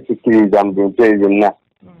nze nali sikkiriza mu bintu ebyo byonna.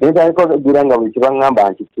 N'entandika okugira nga buli kibaŋŋamba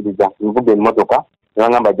nkikkiriza nvuga emmotoka ne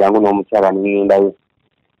baŋŋamba jangu n'omukyala n'ŋŋendayo.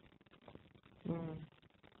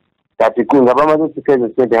 Kati nga bamaze okukika ezo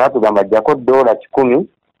ssente nga tugamba ajjako $10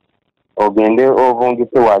 ogende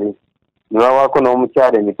ovungise wali. Ne bawaako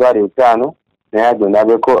n'omukyala $5 naye agenda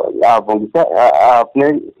abeeko avungisa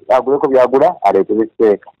aguleko byagula aleetere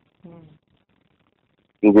siteeka.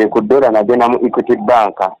 Nze ku $1 nagenda mu Equity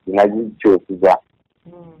Bank nazikyusiza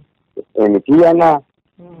emiti 4.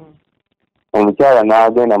 Omukyala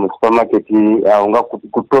n'agenda mu supamaketi awo nga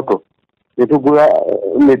ku toto ne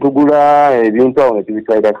tugula ebintu awo ne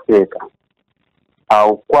tubitwalira siteeka.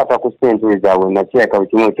 Awo kukwata ku ssente zaabwe nakirabika buli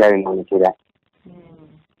kimu ekyalinoonekera.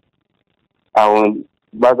 awo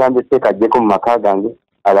bagambye seeka ajjeko mu maka gange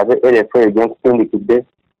alabe LFA gye nkutindikidde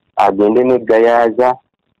agende n'eggayaaza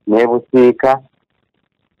n'ebusiika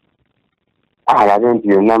alabe nti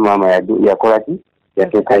yonna maama yakola ki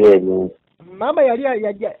yateekayo ebintu. Mama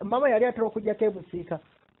yali atera okujjako ebusiika.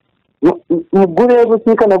 Mugula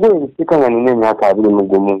ebusiika nagula ebusiika nga nina emyaka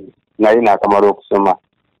 21 naye naakamala okusoma.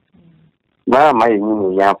 Maama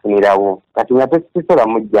yennyini yanfunirawo kati nga tekisobola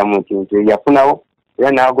mujjamu kintu yafunawo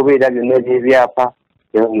era n'agoberera byonna ebyebyapa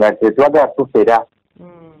nga tetwagala tufera.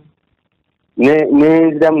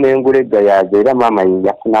 Nenziramu n'engula eggayaaza era maama ye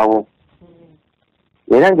yafunawo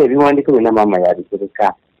era ng'ebiwandiiko byonna maama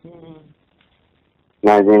yabitereka.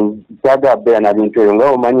 Nanze kyagala beera na bintu ebyo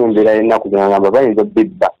nga omanyi embeera y'ennaku zingamba bayinza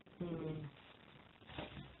obbibba.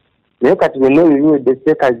 Naye kati byonna ebibiwedde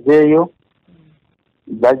seekazeeyo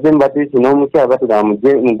bazze mbatiisi n'omukyala batugamba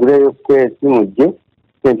mugye muguleyo kwesi mugye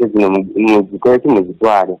sente zino muzikoleki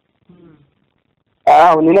muzitwale.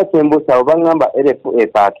 Awo nina kyembuusa awo baŋŋamba LFA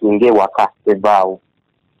epaakinga ewaka evaawo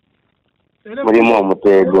mulimu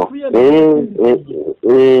omuteego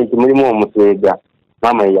nti mulimu omuteega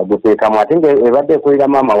maama ye yaguteekamu ate nga ebadde ekolera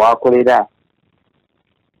maama waakolera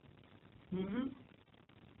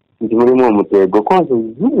nti mulimu omuteego konzi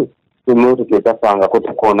emmotoka etafangako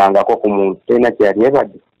tekoonangako ku muntu terina kyeyali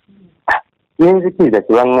ebadde nenzikiriza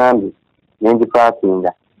kyebaŋŋambye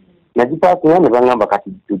nenzipaakinga nagipaakinga ne baŋŋamba kati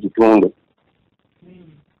tugitunde.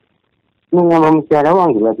 Ningamba mukyala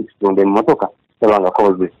wange lwaki tutunde emmotoka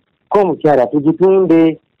tabangako ko omukyala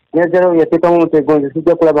tugitunde yazalawo yateekamu omutego nze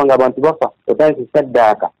sijja kulaba nga abantu bafa otandise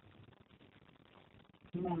saddaaka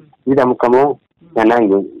ira mukama nga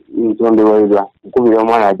nange ntondewererwa nkubira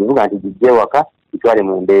omwana agivuga nti gijje ewaka gitwale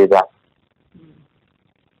mu Ndeeba.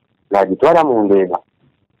 Ng'agitwala mu Ndeeba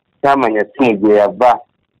taamanya ssimu gye yava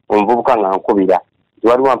omuvubuka nga nkubira nti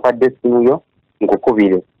waliwo ampadde essimu yo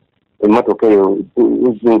nkukubire emmotoka eyo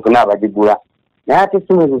nfuna abagigula naye ate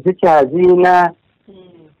essimu ezo sikyaziina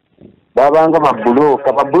babanga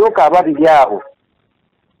babulooka ababiri abo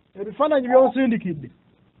ebifaananyi by'onsindikidde.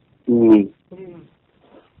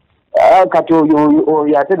 Kati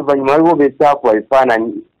oyo ate luvannyuma waliwo beesaakuwa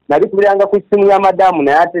bifaananyi nabikubiranga ku ssimu ya madaamu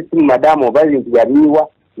naye ate essimu madaamu oba ebintu yabiiwa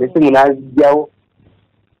n'essimu n'azigyawo.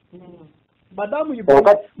 Madaamu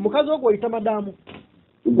mukazi ogwo oyita madaamu?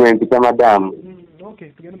 Gwe mpita madaamu.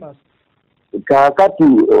 Tugende maaso. Kaakati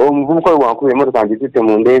omuvubuka oyo wankuba emmotoka ngitutte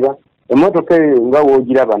mu Ndeeba emmotoka eyo nga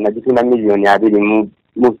woogiraba nagitunda miliyoni 22.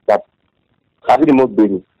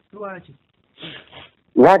 Lwaki?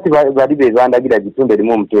 Ngaati bali be bandagira gitunde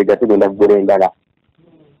erimu omuteega tugenda kugula endala.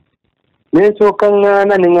 Nensooka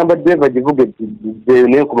ŋŋaana ne ŋŋamba ddeeva givuge eyo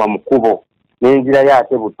n'enkuba mu kkubo n'enzirayo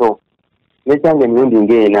ate buto n'ekyanga emirundi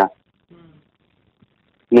ng'ena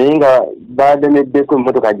naye nga bademeddeko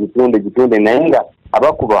emmotoka gitunde naye nga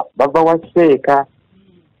abakuba bava wa Seeka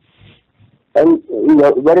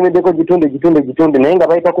balemeddeko gitunde naye nga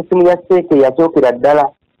bayita ku ssimu ya Seeka eyasookera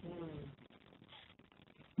ddala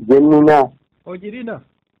gye nnina. Ogirina?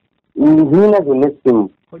 Nzirina zonna essimu.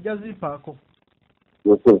 Ojja zimpaako.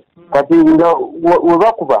 Kati nga we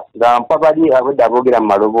bakuba nga mpa bali abadde aboogera mu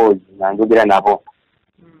maloboozi nga njogera nabo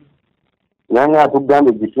nange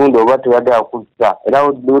atugambye gitunde oba teyagala kussa era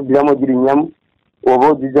oddiramu ogirinnyamu oba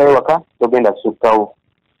ogizayo waka togenda kusukkawo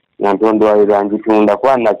nga ntondowalirwa ngitunda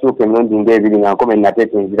kuba nakyuka emirundi ng'ebiri nga nkome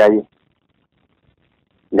nateeka enzirayo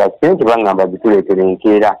nga sente baŋŋamba zituleetera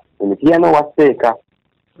enkeera emitiano wa Seeka.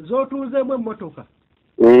 Z'otuuzeemu emmotoka?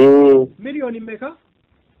 Miliyoni mmeka?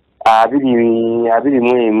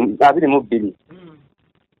 22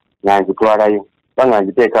 nga nzitwalayo ba nga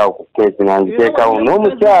nziteekawo ku keesi nga nziteekawo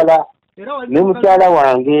n'omukyala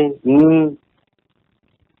wange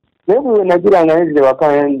naye bwe nagiranga nezire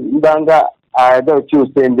waka mbanga ayagala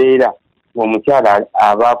okyusa embeera omukyala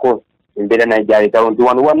abaako embeera naye gyaleetawo nti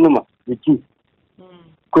wano wannuma biki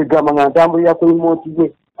kwegamba nga ntambulira ku imooti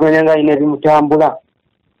ye kumanya nga alina ebimutambula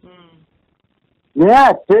naye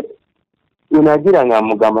ate wenagira nga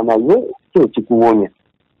mugamba naye kyo kikuwonya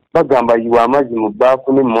bagamba yiwa amazzi mu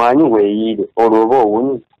bbaafu n'emmwanyi weeyiire olwo oba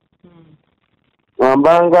owunyi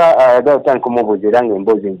wambanga ayagala otandika omubuuza era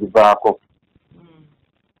ng'emboozi nzivaako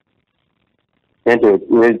sente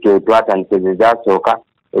ezityo twatandise ze zaasooka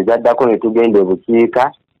ezaddako ne tugenda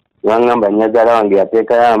ebukiika nebaŋŋamba nnyazaala wange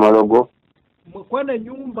yateekayo amalogo kwena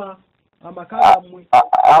ennyumba amaka gammwe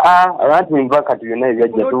abantu nva kati byonna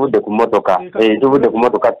ebyajja tuvudde ku mmotoka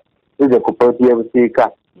tuze ku pooti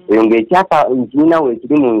y'ebusiika eyo ng'ekyapa nkiinawo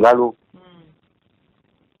ekiri mu ngalo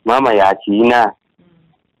maama yakiina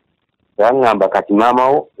yaŋŋamba kati maama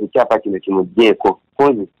wo ekyapa kino kimugjeeko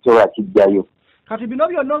konzi kisobola kijjayo. Kati bino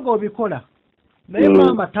byonna ng'obikola naye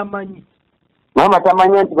maama tamanyi. Mama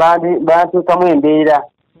tamanya nti bateekamu embeera.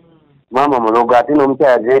 Mama muloga ate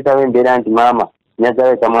n'omukyala azeetawo embeera nti maama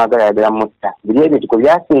nyazawe tamwagala yagala mutta. Biri ebyo tiko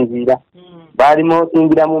byasinziira. Baalima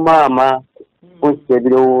osingira mu maama kusita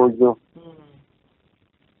ebirowoozo.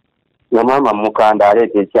 Nga maama mukanda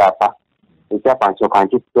aleeta ekyapa nsooka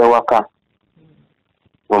nkisuka ewaka.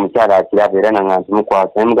 Omukyala akiraba era nanga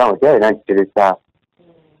ntimukwasa emugamba okyala era nkiteresa.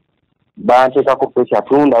 Banteekako pressure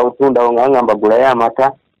tundawo nga ngamba gulayo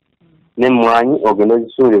amata n'emmwanyi ogenda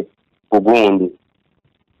ozisuule ku gundi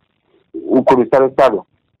ku lusalosalo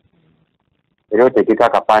era oteekeko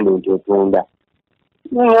akapande nti otunda.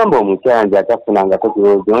 Nengamba omukyala nti atafunangako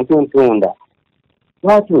kirowoozo nti ntunda.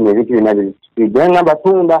 Lwaki bino ebintu bina bizitupidde? Nengamba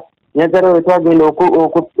tunda. Nyazala we twagenda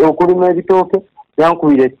okulima ebitooke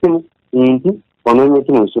yankubira essimu nti onoonya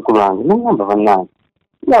ki mu lusuku lwange. Nengamba bannange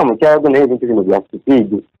nga omukyala gwe naye ebintu bino bya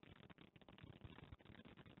sipiidi.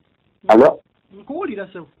 Alo? Nkuwulira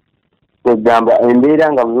sewo. Egamba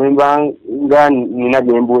embeera nga bwemba nga nina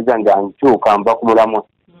byembuuza nga nkyuka nva ku mulamwa.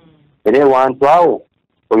 Era ewantu awo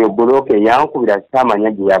oyo bulooka yankubira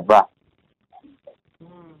sitamanya gye yava.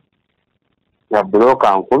 Na bulooka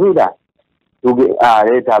ankubira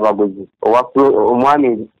aleeta abaguzi.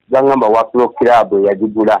 Omwami gangamba wa Afro Club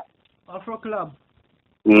yagigula. Afro Club?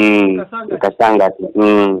 Kasangati.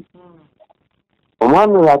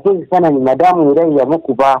 Omwami ate ebifaananyi madamu era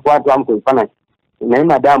yamukuba kwatu amuku ebifaananyi. Naye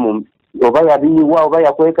madamu oba yabiyiwa oba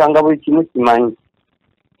yakwekanga buli kimu simanyi.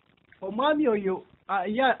 Omwami oyo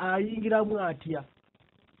ayingiramu atya?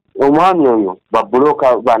 Omwami oyo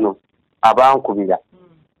babulooka bano abankubira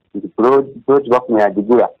nti puloti bafunye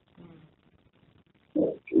agigula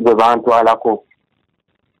gwe bantwalako.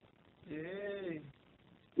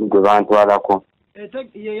 Gwe bantwalako.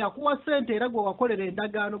 Yakuwa ssente era gwe wakolera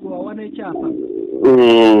endagaano gwe wawa n'ekyapa?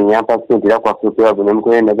 Yampa ssente era kwa Afro Club ne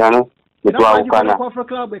mukolera endagaano ne twawukana. Kwa Afro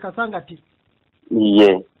Club Kasangati?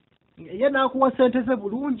 Ye. Ye n'akuwa ssente ze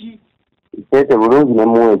bulungi? Ssente bulungi ne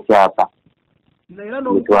muwa ekyapa. Era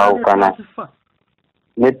n'omutwawukana?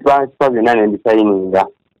 Ne transfer byonna ne mbisayininga.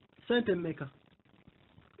 Ssente mmeka?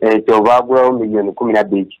 Ekyo baagulawo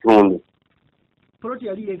 $12,000,000. Poloti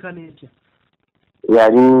yali yenkana etya?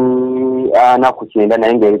 Yali 49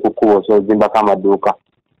 naye ng'eri ku kkubo osozimbako amaduuka.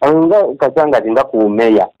 Nga Kasangati nga ku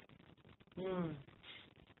meya.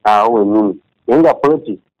 Awo wennyini. Naye nga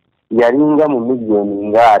poloti yali nga mu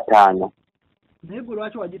 $5,000,000. Naye gwe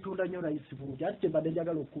lwaki wagitunda nnyo layisi bungi? Ate kyembadde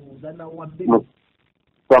njagala okubuuza nawabbe.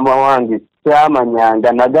 Mukama wange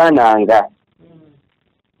kyamanyanga nagaananga.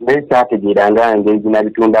 Naye saategeeranga engeri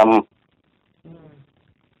ginabitundamu.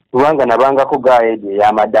 Kubanga nabangako gaayedi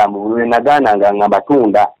ey'amadamu buli lwe nagaananga nga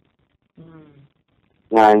mbatunda.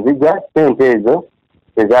 Nga nzija ssente ezo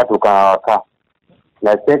tezaatuuka awaka.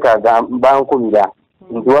 Nga Seeka bankubira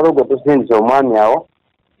nti waliwo gwe tusindisa omwami awo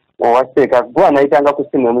owa Seeka gwe anayitanga ku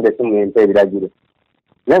ssimu emu tesimu empa ebiragiro.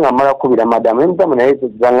 Naye nga mmala kukubira madamu emutamu naye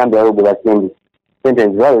tezangambye waliwo gwe basindisa. Ssente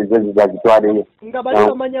nzibawe zo zibazitwaleyo. Nga bali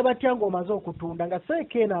bamanya batya ng'omaze okutunda nga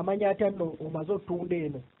Seeka eno amanya atya nno omaze otunda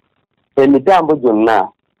eno? Emitambo gyonna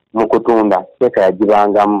mu kutunda Seeka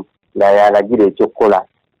yagibangamu nga yalagira ekyokukola.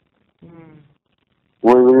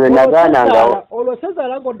 We nagaananga olwo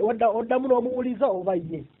Sezaala oddamu n'omuwuliza oba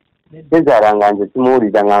ye? Sezaala nga nze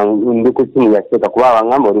simuwuliza nga ndi ku ssimu ya Seeka kuba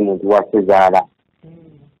abangamba oli muntu wa Sezaala.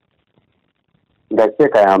 Nga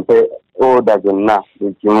Seeka yampe oda zonna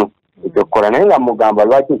buli kimu ekyokukola naye nga mugamba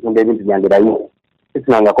lwaki ntunda ebintu byange layisi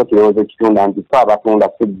sifunangako kirowoozo kitunda nti fe abatunda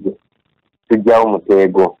tujjawo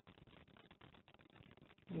muteego.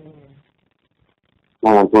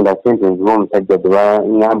 Ntunda ssente nziba omusajja gwe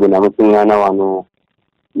bangambye namusiŋŋaana wano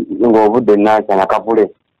ng'obudde nakyana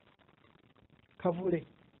Kavule. Kavule?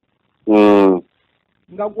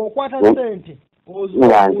 Nga gw'okwata ssente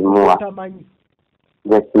nga nzimuwa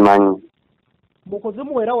gwe simanyi.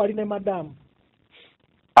 Mukuzimuwa era wali ne madamu?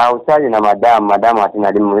 Awo saali na madamu ate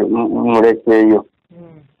nali muleseeyo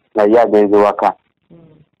naye agenze waka.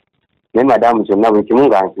 Naye madamu kyonna buli kimu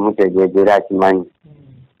nga nkimutegeeza era akimanyi.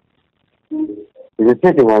 Ezo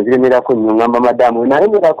ssente nga nziremerako nnyo ngamba madamu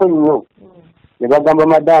nalemerako nnyo. Ne bagamba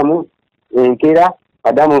madamu enkera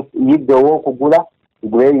madamu yidde ow'okugula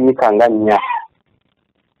gweyiika nga 4.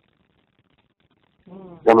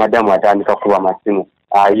 Nga madamu atandika kuba masimu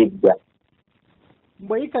ayigga.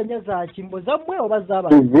 Mbweyika nya zaaki mbo zammwe oba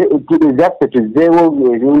z'abantu? Ezaffe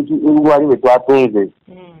tuzzeewo ebintu wali bwe twatunze.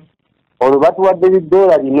 Olwo batuwadde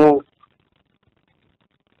 $1 bino.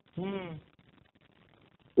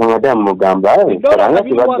 Madamu mugamba kalanga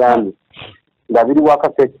tebagambye nga biri waka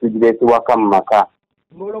fesibireeti waka mu maka.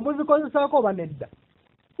 Ng'olwo muzikozesaako oba nedda?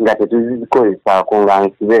 Nga tetuzikozesaako nga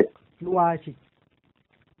nsibe. Lwaki?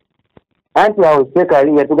 anti awo seeka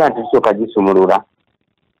yalinnya tugaa nti tusooka gisumulula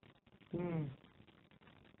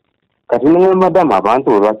kati ne madamu abantu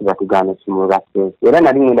bwe lwaki batugaana osumulula seeka era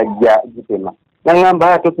nali ngenda gitema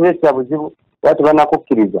naŋŋamba totuleesa buzibu era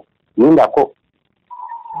tebanakukkiriza nindako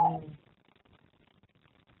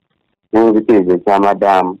nenzikiriza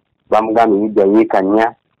ekyamadamu bamugambye yijja yeekanya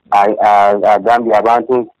agambye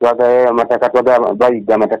abantu twagalayo amataka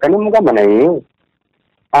bayiga amataka nemugamba naye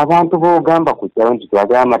abantu boogamba ku kyalo nti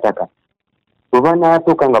twagala amataka bwe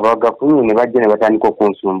banaatuuka nga bagafunye ne bajja ne batandika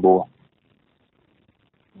okunsumbuwa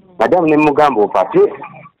madamu nemugamba opate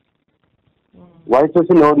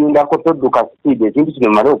walisosi n'olindako todduka sipiidi ekintu kino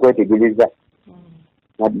male okwetegereza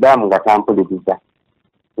madamu nga tampuliriza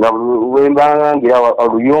nga wembangira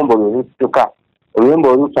oluyombo lwelusituka oluyombo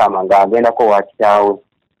olusama ng'agendako wa kitaawe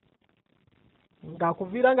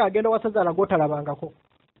ng'akuviira ng'agenda wasazaala gw'otalabangako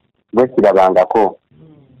bwe sirabangako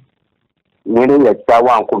nerya kitaawe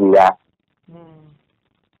ankubira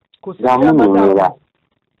nga munyumira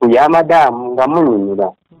ku y'amadamu nga munyumira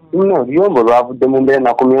oluyombo lwavudde mu mbeera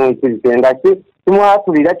nakomyewo ekizise nga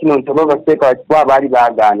kimwatulira kino ntoba baseeka bakikuba baali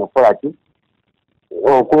baagaana okukola ki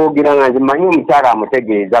okwogera nga nze mmanyi omukyala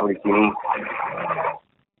amutegeeza buli kimu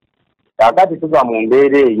kakati tuva mu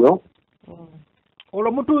mbeera eyo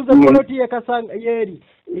olwo mutuuze poloti yekasanga yeeri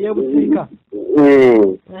eyebusiika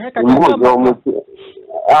mbuuzi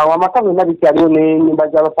awo amaka byonna bikyaliwo n'ennyumba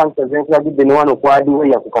z'abafankisa zenkulagidde ne wano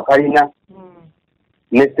kwadiweya ku kakalina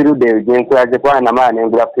ne firuda eyo gyenkulaze kwana namala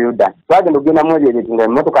nengula firuda twagenda okugenda mwezi ebintu nga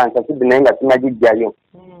emmotoka nsasudde naye nga sinagijjayo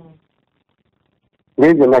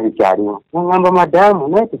naye byonna bikyaliwo naŋŋamba madamu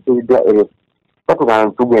naye tufiruddwa eyo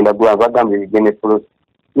batugana tugenda gwa bagamba ebigene poloti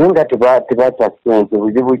naye nga tebata sente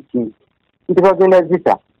buzibu ki nti bagenda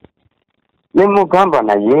zita ne mugamba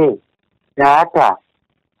naye taata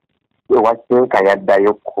ewaseeka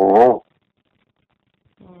yaddayoko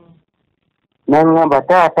naŋŋamba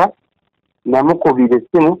taata namukubira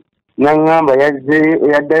essimu naŋŋamba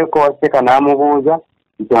yaddayoko waseeka n'amubuuza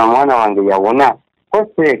nti mwana wange yawona ko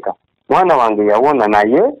seeka mwana wange yawona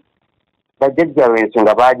naye bajjajjawe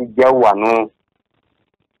ensonga baagijjawo wano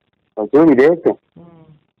okiwulire ekyo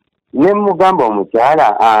ne mugamba omukyala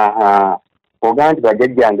ogamba nti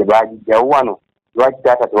bajjajjange baagijjawo wano lwaki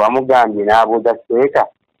taata tewamugambye n'abuuza seeka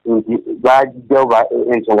nti baagijjawo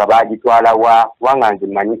ensonga baagitwala wa kubanga nze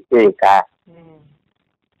mmanyi seeka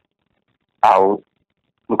awo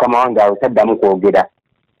mukama wange awo taddamu kwogera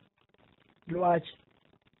lwaki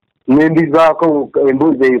nembivaako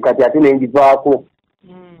embuuzi eyo kati ate nengivaako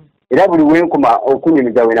era buli wenkoma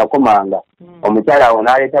okunyumiza wenakomanga omukyala awo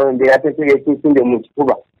n'aleetawo embeera ateekera ekinsimbe mu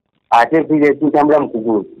kifuba ate efiire ekintambula mu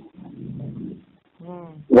kugulu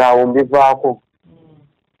ng'awo mbivaako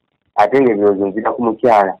ate ng'ebirowoozo nzira ku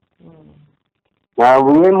mukyala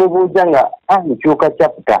buli mubuuza nga nkyuka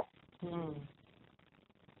caputa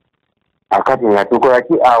akati nga tukola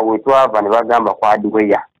ki awo wetwava ne bagamba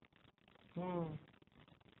kwadiweya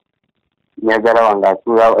nyagala wange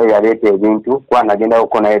asuula eyaleeta ebintu kuba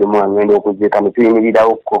nagendawokko naye limu agenda okuziika ne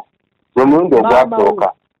tuyimirirawokko omulundi ogwasooka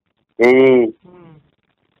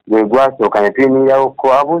gwe gwasooka ne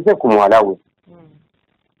tuyimirirawokko abuuze ku muwala we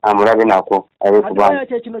amulabe nako kubanga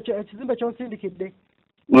kino ekizimbe kyonsindikidde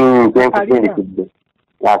kyenkusindikidde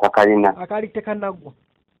akakalina akali tekanaggwa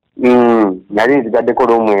nali nzigaddeko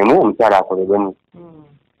olwomwemu omukyala akoleremu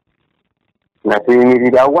nga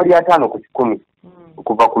tuyimirira wali 5 ku 10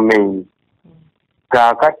 okuva ku maini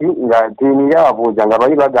kaakati nga tuyimirira ababuuza nga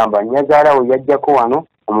bali bagamba nyazaalawo yajjako wano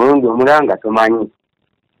omulundi omulanga tomanyi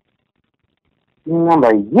ngamba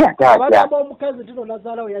ye taata omukazi tino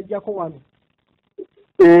nazaalawo yajjako wano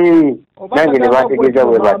nange ne bategeeza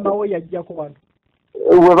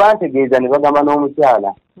we bantegeeza ne bagamba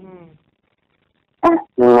n'omukyala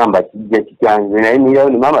ngamba kijja kikyanze naye nirawo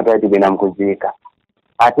ne maama twali tugenda mu kuziika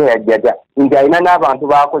ate yajjaja nti alina n'abantu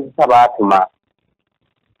bakozesa baatuma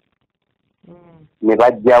ne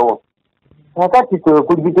bajjawo kakati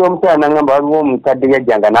kujjukira omukyala nangamba waliwo omukadde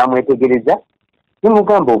yajjanga n'amwetegereza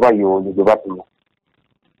nemugamba oba yoyo gye batuma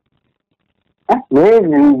naye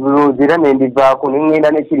era nendivaako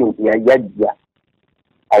nengenda nekiri nti yajjajja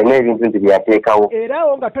alina ebintu nti byateekawo era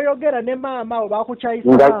awo nga toyogera ne maama oba akukyayisa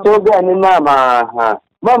nga toyogera ne maama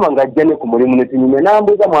maama ng'ajja ne ku mulimu ne tunyume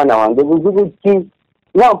nambuuza mwana wange buzibu ki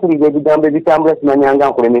nampulira ebigambo ebitambula simanyanga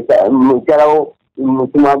nkulemesa mukyalawo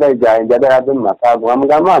musimwagaliza enjagala ave mu makaago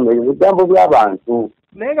amugamba maama ebigambo by'abantu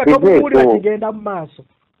naye nga tomubuulira kigenda mu maaso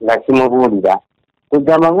nga kimubuulira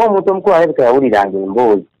kugamba ng'omuntu omukulu alabika yawuliranga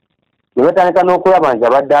emboozi ne batandika n'okulaba nti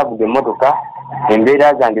abadde avuga emmotoka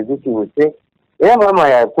embeera zange zikyuse era maama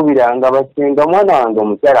yakubiranga basenga omwana wange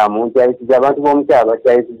omukyala amunkyayisiza abantu b'omukyala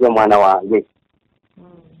bakyayisiza omwana wange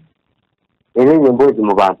era emboozi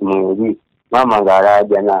mu bantu mweri maama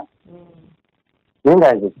ng'alaajana naye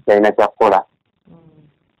nga nze kitalina kyakkola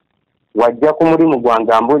wajja ku mulimu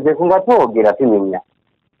gwange ambuuzeku nga twogera tunyumya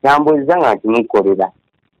nambuuziza nga nkimukolera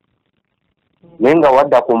naye nga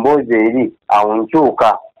wadda ku mboozi eri awo nkyuka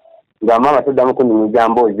nga maama toddamu kunyumiza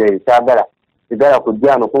mboozi eri saagala sigala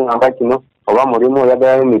kujja wano kuŋŋamba kino oba mulimu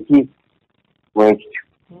oyagalayo miki mwekityo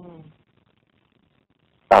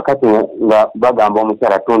kakati nga bagamba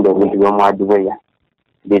omukyala tunda ebintu by'omwadiweya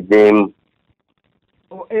bizeemu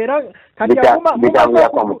era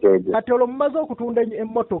kati olwo mumaze okutunda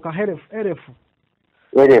emmotoka erefu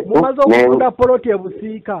mumaze okutunda poloti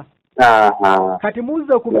ebusiika kati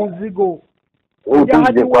muzze ku mizigo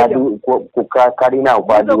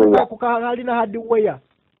kalina hadiweya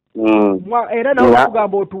era nawe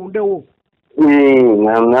okugamba otundewo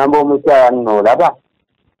ngamba omukyala nno olaba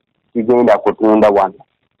kigenda kutunda wano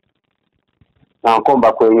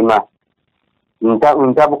nankomba kweyima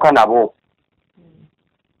ntabuka nabo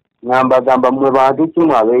ngambagamba mmwe bantu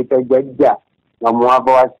kimu abeeta jjajja nga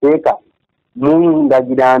mwava waseeka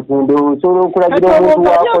mundagira ntunde osobola okulagira omuntu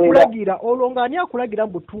wakolera olwo ng'ani akulagira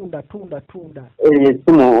mbu tunda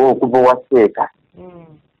esimu okuva waseeka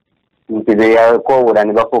nti beyakoowula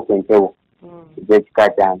ne bafuuka entewo ez'ekika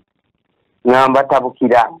kyange ngamba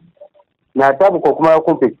tabukira natabuka okumala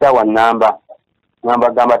okumpa ekitaawa namba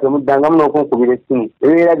ngambagamba temuddangamu n'okunkubira essimu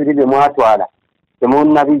ebibeera biri bye mwatwala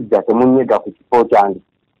temunnabijja temunyega ku kifo kyange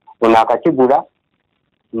ono akakigula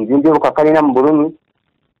nzimbye bukakalina mu bulumi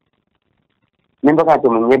nembaka nti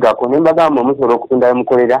munyegako nembagamba omusobola okutundayo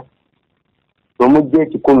mukolera omujja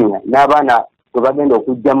 10 n'abaana bwe bagenda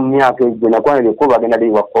okujja mu myaka egyo nakwanireko bagenda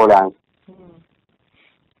liwakoolanga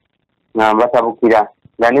ngamba tabukira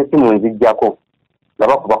nga n'essimu nzijjako nga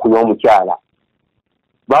bakuba ku y'omukyala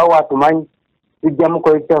baawo atumanyi tujja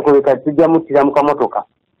mukolekyakoleka tujja muttira mu kamotoka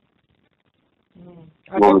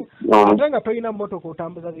ate nga tolina mmotoka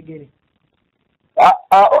otambuza bigere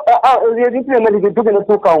ebintu byonna tugenda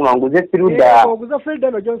tuukawo nga nguze firida oguza firida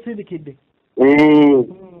eno gyonsindikidde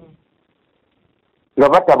nga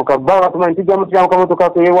batabuka baba batumanyi tujja muttira mu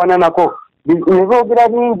kamotoka keyewana nako ne boogera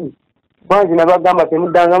bingi kwanzi nabagamba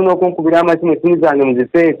temuddangamu n'okunkubira amasimu esimu zange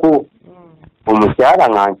muzifeeko omukyala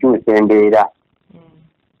nga nkyusa embeera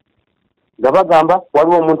nga bagamba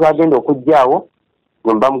waliwo omuntu agenda okujjaawo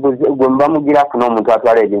gwe mbamugira afuna omuntu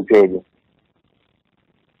atwala ebintu ebyo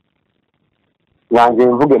nga nze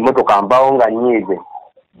nvuga emmotoka mbaawo nga nyiize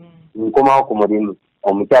nkomawo ku mulimu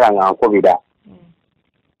omukyala nga nkubira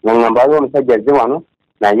nga ngamba waliwo omusajja azze wano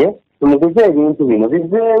naye tumuguze ebintu bino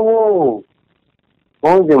bizeewo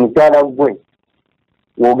onze mukyala gwe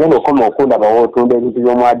ng'ogenda okoma okundabawo otunda ebintu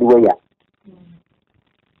by'omwadiweya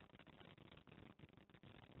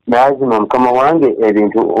naazima mukama wange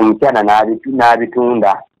ebintu omukyala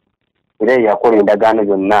n'abitunda era yakola endagaano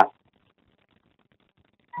byonna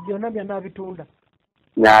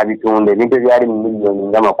n'abitunda ebintu ebyali mu miliyoni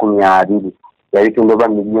nga 20 yabitunda oba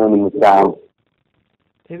miliyoni 7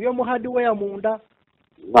 ebyomuhadiweya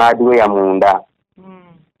munda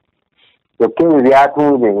kyokka ebyo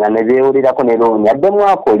byatunze nga ne byewulirako ne looni addemu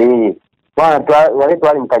akole wale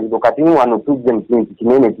twali mu kazigo kati wano tujje mu kintu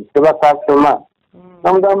kinene tukitoba kasitoma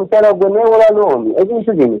namugamba mukyala gwe neewola looni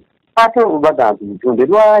ebintu bino ate baga nti bitunde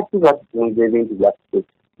lwaki batutunze ebintu byaffe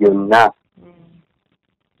byonna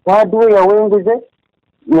wadiweya wenguze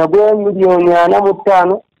nagwe miliyoni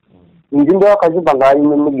 45 nzimbewo akaziba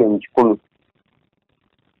ng'alina miliyoni 10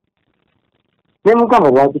 nemugamba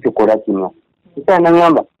lwaki tukola kino mukyala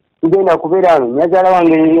naŋŋamba tugenda kubeera wano nyazaala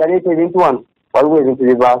wange yaleeta ebintu wano waliwo ebintu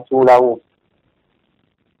bye basuulawo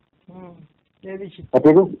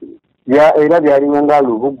era byalinga nga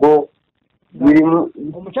lubugo birimu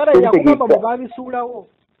omukyala yakugamba bwe babisuulawo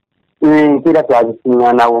era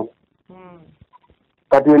twabisiŋŋanawo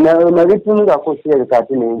kati nabitungako kirabika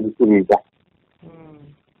ate nenzikiriza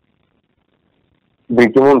buli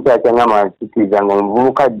kimu omukyala kyangamba akikiriza nga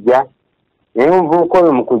omuvubuka ajja naye omuvubuka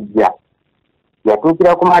oyo mu kujja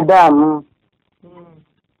yatuukira ku madaamu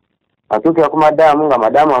nga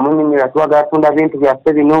madaamu amunyumira twagala tunda bintu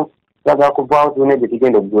byaffe bino twagala kuvaawo tulina gye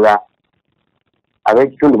tugenda okugula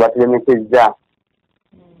ab'ekitundu batulemesezza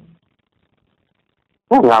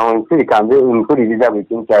nga nsirika mpuliriza buli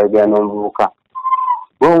kimu kyayogera n'omuvubuka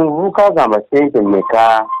omuvubuka agamba sente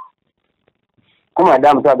mmeka ko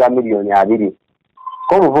madaamu twagala miliyoni 2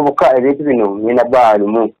 ko omuvubuka ebintu bino ngenda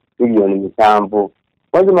baalumu miliyoni 7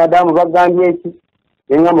 wanzi madaamu bagambye eki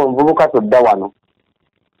engamba omuvubuka todda wano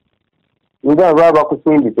nga baba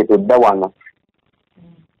bakusindise todda wano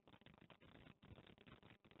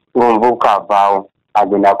omuvubuka avaawo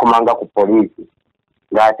agenda akomanga ku poliisi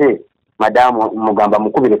ng'ate madaamu mugamba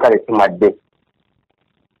mukubire kale simadde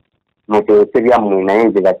muteese byammwe naye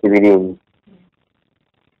nze gasibirimu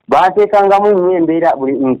baateekangamu nnyo embeera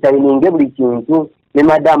buli nsayininge buli kintu ne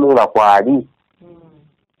madamu nga kwali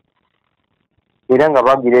era nga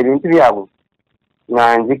bagira ebintu byabwe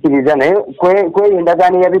nga nzikiriza naye kweyo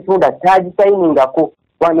endagaano yabitunda taagisayiningako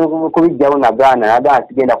kubijjawo nagaana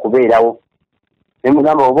sigenda kubeerawo ne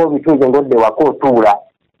mugamba oba obitunze ng'odde waka otuula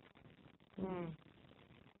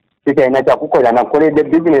sitalina kyakukolera nakukoledde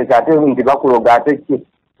bizinesi ate nti bakuloga ate ki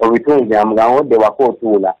obitunze amugamba odde waka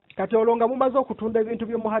otuula kati olwo nga mumaze okutunda ebintu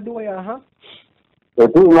by'omu hardware aha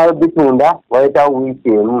otulimayo bitunda waleetawo wiiki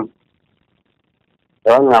emu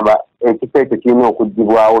ebaŋŋamba ekifo ekyo kirina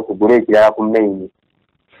okuggibwawo tugule ekirala ku maini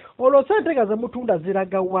olwo sente nga zemutunda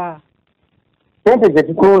ziragawa sente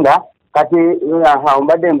zetutunda kati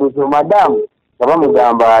mbadde mbuuza madamu nga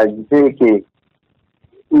bamugamba ziteeke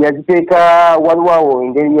yaziteeka waliwo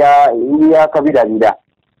engeri yakabirabira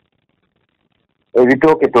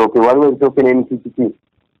ebitooketooke waliwo ebitooke n'emitikiti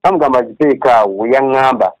bamugamba ziteeka awo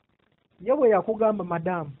weyaŋŋamba ye bwe yakugamba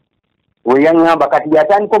madamu weyaŋŋamba kati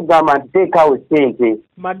yatandika okugamba nti teekaawo sente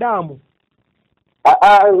madamu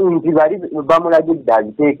nti bali bamulagidde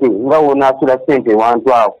aziteeke nga wonaasula sente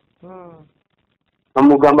ewantu awo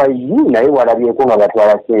amugamba naye walabyeko nga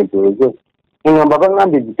batwala sente ezo ngamba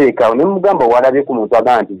baŋŋambye ziteekaawo ne mugamba walabye ku muntu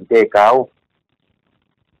agamba nti ziteekaawo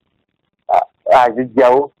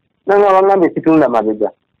azijjawo nanga baŋŋambye situunda mabega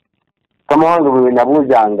kama wange bwe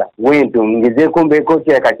nabuuzanga wentu ngezeeko mbeeko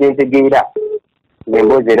kiraka kyentegeera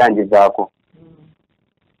ng'emboozi era ngizaako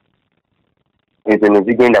ezo ne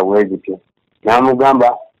zigenda bwe zityo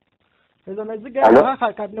n'amugamba ezo ne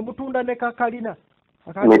zigenda ne mutunda ne kakalina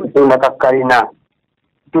ne tutunda kakalina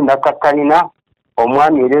tutunda kakalina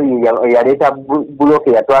omwami era yaleeta buloke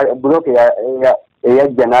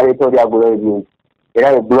eyajja n'aleeta oli agula ebintu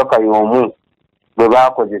era ebuloka y'omu bwe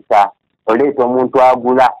baakozesa oleeta omuntu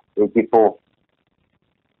agula ekifo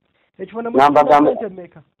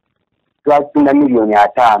twakitunda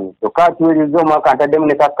 $5,000,000 kyokka kiweriza omwaka ntaddemu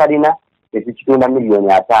ne kakalina tekikitunda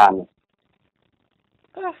 $5,000,000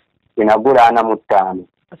 kinagula 45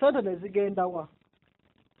 asante ne zigenda wa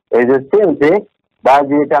ezo sente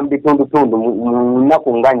bazireeta mu bitundutundu mu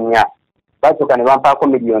nnaku nga 4 basooka ne bampaako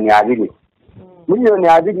 $2,000,000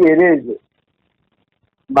 $2,000,000 era ezo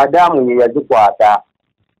madamu ye yazikwata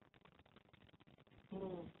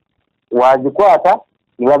wazikwata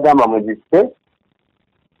ne bagamba muzisse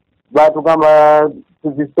batugamba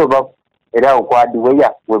tuzisoba era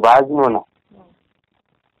okwadiweya we bazinona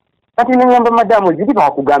kati neŋŋamba madamu ziri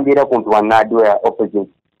bakugambira kumpi wa nadiweya opposite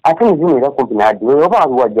ate nezino era kumpi nadiweya oba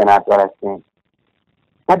wali wajja n'atwala sente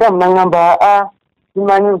madamu naŋŋamba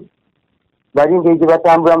simanyi bali ngeri gye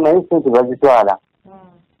batambulamu naye sente bazitwala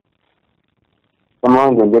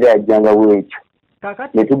omange embeera yajjangawo ekyo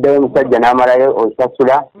ne tuddayo omusajja n'amalayo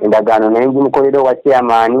osasula endagaano naye ngimukolera owa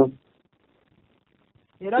chairman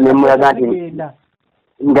ne mulaga nti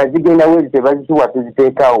nga zigenda wezi tebazituwa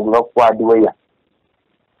tuziteekaawo nga kwadiweya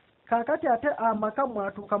kakati ate amaka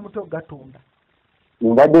mwatuuka muto gatunda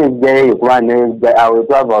mbadde nzijayo kuba awo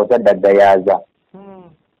twava otadda gayaaza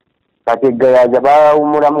kati gayaaza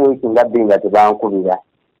bawumulamu wiiki nga bbiri nga tebankubira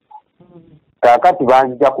kakati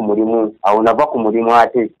banzija ku mulimu awo nava ku mulimu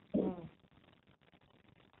ate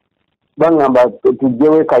baŋŋamba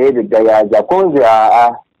tujjewo ekayo ebyo gayaaza konze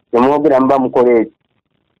temwogera muba mukola ekyo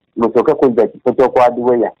musooke kuzza kifo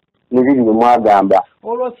ky'okwadiweya nebiri bye mwagamba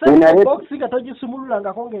olwo sente bokisi nga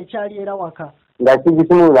togisumululangako ng'ekyali era waka nga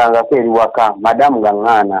sigisumululangako eri waka madamu nga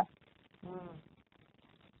ŋŋaana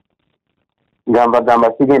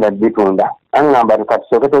gamba sigenda bitunda aŋŋamba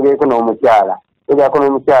tukatusooke togeeko n'omukyala togeako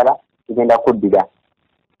n'omukyala tugenda kuddira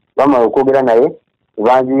bamala okwogera naye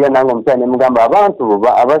banziya nange omukyala ne mugamba abantu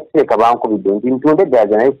abasiteeka bankubidde nti ntunde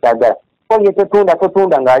gaaza naye sitaagala koye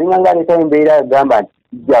totunda ng'alinga ng'aleetawo embeera agamba nti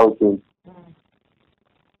kijjawo kintu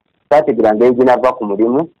saategera ngeri ginava ku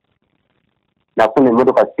mulimu nafuna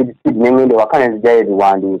emmotoka speed neŋŋenda ewaka ne nzijayo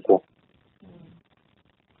ebiwandiiko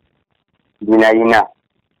zinayina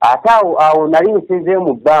ate awo nali nsinzeyo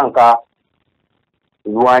mu bbanka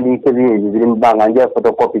ebiwandiiko ebingi biri mu bbanka njayo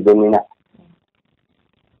fotokopi zenina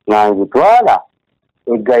nga nzitwala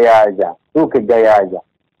egayaaza tuuka egayaaza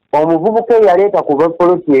omuvubuka eyaleeta ku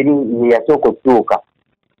poloti eri yeyasooka okutuuka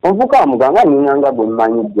omuvubuka amuganga ninganga gwe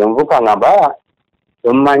mmanyidde omuvubuka ngamba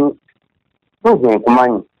omumanyi tuze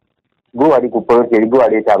nkumanyi gwe wali ku poloti eri gwe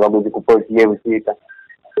waleeta abaguzi ku poloti y'ebusiika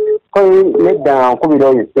nedda nga nkubira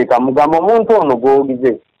oyo siteeka mugamba omuntu ono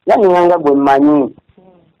gwogize yaninganga gwe mmanyi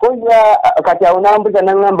koja kati awo nambuza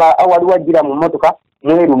naŋŋamba wali wajjira mu mmotoka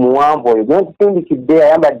mweru muwanvu oyo gwe ntusindikidde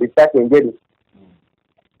ayambadde essaati enjeru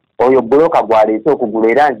oyo buloka gwaleese okugula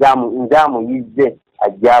era nzamuyizze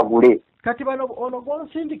ajja agule. Kati bano ono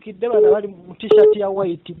gwonsindikidde bano bali mu t-shirt ya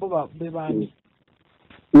white bo bebani.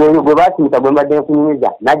 Yoyo gwe basimika gwe mbadde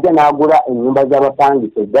nkunyumiza najja n'agula ennyumba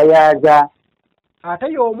z'abapangisa eddayaaza. Ate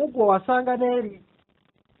y'omugwo wasanga n'eri.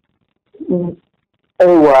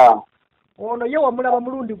 Ewa. Ono ye wamulaba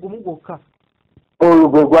mulundi gumu gwokka. Oyo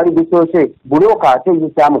gwe gwali gusoose bulooka ate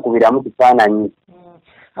yisaamukubiramu kifaananyi.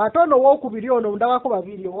 Ate ono wookubiri ono ndabako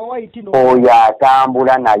babiri owa white no. Oyo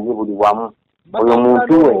atambula naye buli wamu. Oyo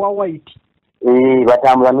muntu we. Owa white.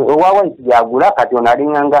 Batambula owa white yagula kati ono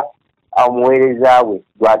alinganga omuweereza we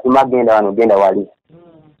gwatuma genda wano genda wali.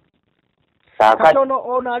 Kati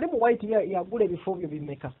ono ali mu white yagula ebifo byo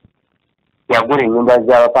bimeka. Yagula ennyumba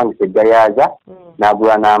z'abapangisa eddayaaza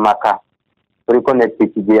n'agula n'amaka. Kuliko ne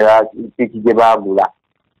piki gye baagula.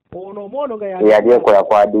 Ono omwono nga yali ekola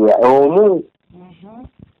kwadiya omu.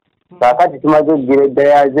 Kaakati tumaze okugira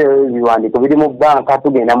eddayaaza ebiwandiiko biri mu bbanka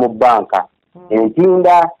tugenda mu bbanka.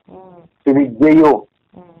 Entinda tubiggyeyo.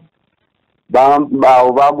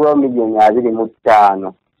 Awo baagulawo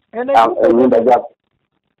 $225,000. Ennyumba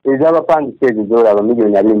ez'abapangisa ezo z'olaba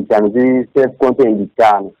 $225,000 ziri self-contained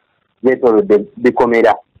 5 zeetoolodde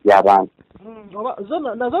bikomera by'abantu.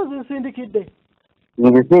 Nazo zinsindikidde.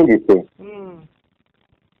 Nzisindise.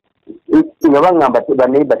 Nga baŋŋamba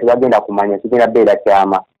baneiba tebagenda kumanya kigenda beera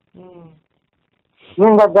kyama.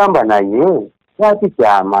 Nembagamba naye lwaki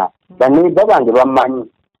kyama baneiba bange bamanyi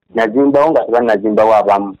nazimbawo nga tebannazimbawo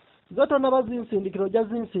abamu. Zo tonna bazinsindikira ojja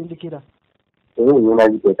zinsindikira. Nyumba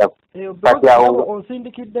ziteekako. Kati awo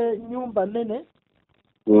onsindikidde nyumba nnene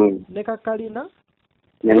ne kakalina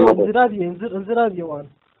nzirabye wano.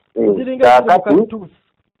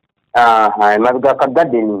 Emabega ka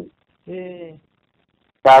gadeni.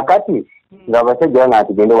 Kaakati ng'abasajja bano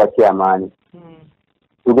tugende wa chairman.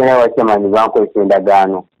 Tugenda wa chairman bankozesa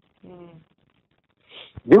endagaano.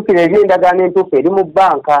 Jjukira eby'endagaano entuufu eri mu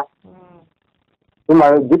bbanka.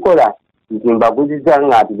 Tumala gikola nti mbaguziza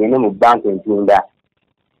nga tugende mu bbanka entunda.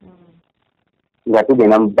 Nga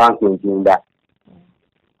tugenda mu bbanka entunda.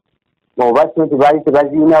 Oba sente baali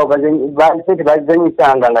tebaziinaawo sente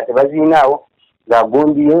bazizanyisanga nga tebaziinaawo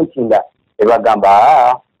ng'agundiyo entinda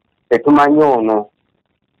ebagamba tetumanyi ono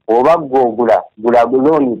oba gw'ogula gula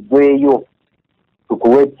looni ggweyo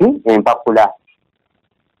tukuwe ki empapula.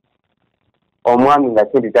 Omwami nga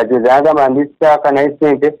sente taziza agamba ndisitaaka naye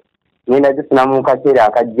sente ngenda zifuna mu kaseera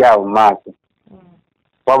akajjaawo mu maaso.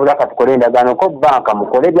 Wabula katukole endagaano ko bbanka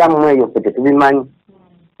mukole byammwe eyo ffe tetubimanyi.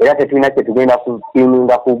 Era tetulina kyetugenda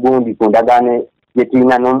kukiininga ku gundi ku ndagaano gye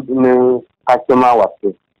tulina ne kasitoma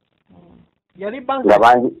waffe. Yali banka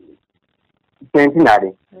bangi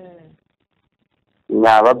Centenary.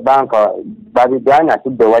 N'ababbanka babigaana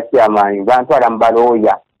tudde wa chairman bantwala mu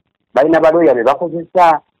balooya. Balina balooya be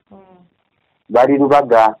bakozesa. Bali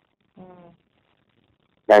Lubaga.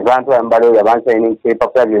 Bantwala mu balooya bansayina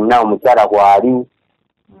ebipapula byonna omukyala kwali.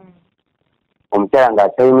 Omukyala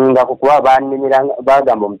ng'asayininga kuba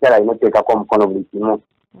bagamba omukyala alina okuteekako omukono buli kimu.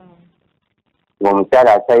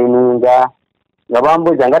 Ng'omukyala asayininga nga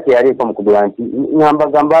bambuuza nga teyaliiko mukugula nti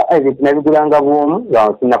ngambagamba ebintu nabigulanga bwomu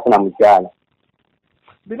nga sinnafuna mukyala.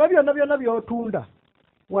 Bino byonna by'otunda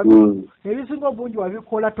ebisinga obungi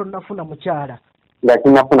wabikola tonnafuna mukyala. Nga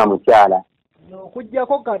sinnafuna mukyala.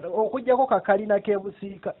 Okugyako kakalina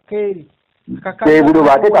kebusiika keeri.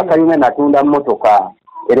 Keebuluba ate kakalina natunda mmotoka.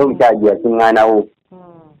 Era omukyala gye yasiŋŋaanawo.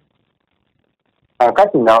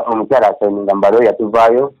 Kati nga omukyala asayininga mu balooya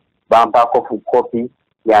tuvaayo bampaako kopi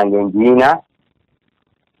yange ngiina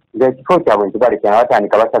ng'ekifo kyabwe nkibalekera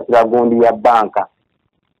batandika basasula gundi ya bbanka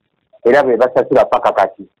era be basasula paka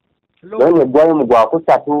kati looni eggwayo mu gwa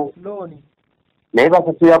 3 naye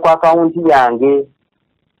basasulira ku akawunti yange.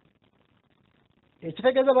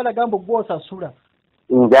 Ekitegeeza balagamba gw'osasula.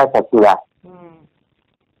 Nze asasula.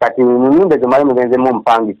 Kati mu nnyumba ezo mwali mugenzemu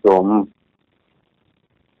omupangisa omu.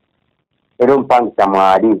 Era omupangisa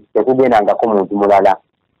mwali tekugendangako muntu mulala.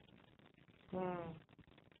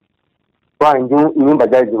 Nnyumba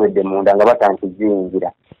zaali ziwedde munda nga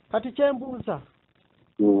batankiziyingira. Kati kyembuuza.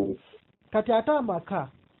 Kati ate amaka.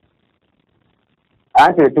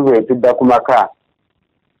 Anti wetubeere tudda ku maka.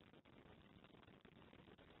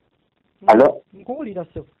 Alo? Nkuwulira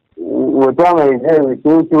so. Wetwamaliza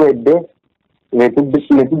ekimu kiwedde ne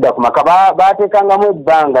tudda ku maka baateekangamu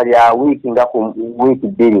ebbanga lya wiiki nga ku wiiki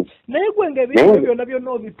 2. Naye gwe ng'ebintu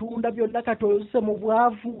byonna obitunda byonna kati oyozese mu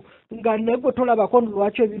bwavu nga negwe tolabako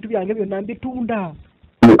lwaki ebintu byange byonna mbitunda.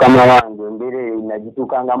 Mukama wange embeera eyo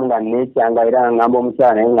nagituukangamu nga neekyanga era ngamba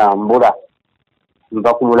omukyala naye nga mbula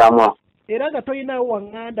nva ku mulamwa. Era nga toyinawo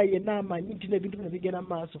waŋŋanda yenna amanyi nti n'ebintu bino bigenda mu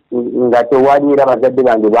maaso. Nga tewali era bazadde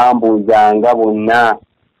bange bambuuzanga bonna.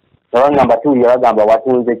 Abangamba tuulira bagamba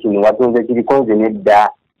watunze kino watunze kiriko nze nedda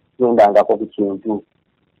tundangako ku kintu.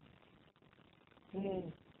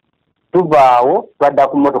 Tuvaawo twadda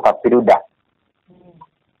ku mmotoka Piruda.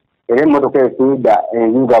 Era emmotoka efiruda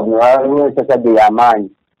enzirugavu waliwo esasajja y'amaanyi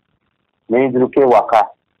nenziruka ewaka.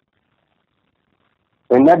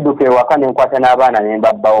 Bwe nadduka ewaka ne nkwata n'abaana ne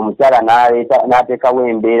mbabba. Omukyala n'ateekawo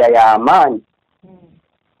embeera y'amaanyi.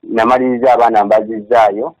 Namaliriza abaana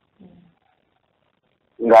mbazizzaayo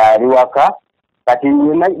ng'ali waka. Kati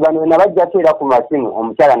bano nabajjako era ku masimu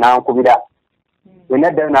omukyala n'ankubira. Bwe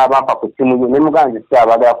naddayo n'abampa ku ssimu ye ne mugamba nti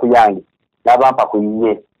abagala ku yange n'abampa ku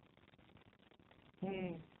yiye.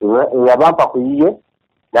 Yabampa ku yiye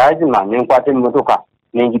lazima ne nkwata emmotoka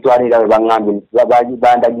ne ngitwala era bwe baŋŋambye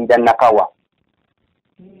bandagirira Nakawa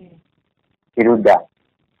Kiruda.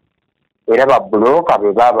 Era babbulooka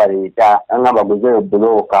be baabaleeta aŋŋamba guzeeyo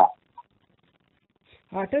bbulooka.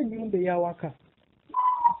 Ate ennyumba eyawaka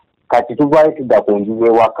kati tuvaayo tudda ku nju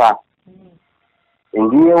y'ewaka.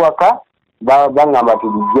 Enju y'ewaka baŋŋamba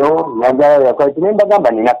tulijjewo naggalayo yakati ne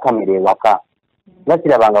mbagamba nina kamera ewaka.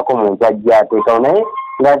 Nakirabangako muntu ajja ateekawo naye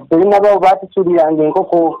nga telinabaawo baatusuuliranga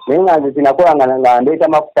enkoko naye nga nze sinakolanga nga ndeeta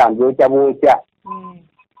mafuta ndyokya bwokya.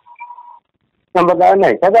 Nambagala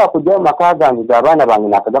naye tagala kujjawo maka gange g'abaana bange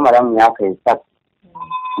nakagamala mu myaka 3.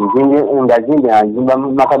 Nga zindi nzimba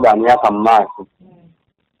maka ga myaka mu maaso.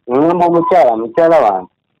 Ngamba mukyala wange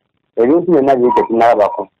ebintu byonna biri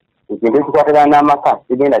tetunalabako ekintu ekikwatagana n'amaka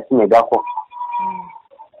kigenda kinyegako.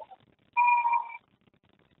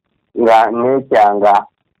 Nga neekyanga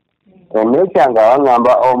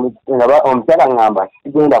waŋŋamba omukyala ŋŋamba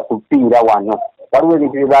kigenda kufiira wano. Waliwo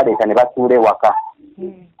ebintu bye baleeta ne basuula ewaka.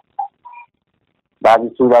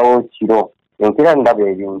 Babisuulawo kiro enkera ndaba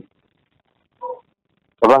ebintu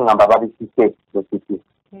oba ŋŋamba babisise ekiki.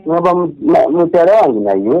 Ŋŋamba mukyala wange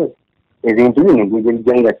naye ebintu bino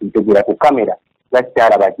bijja nga tubitegera ku kamera nga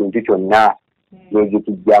kitalaba kintu kyonna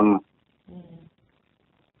yegitijjamu.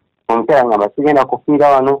 Omukyala ŋŋamba sigenda kufiira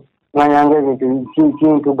wano mwanyanga ebintu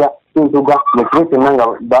kintuga mu kiro kyonna nga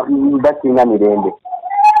basinga mirembe.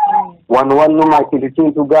 Wano wannuma kintu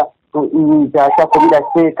kintuga ntaasako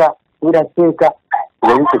biraseeka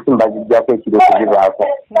ebintu simbazijjako ekiro kuzibaako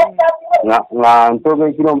nga ntoba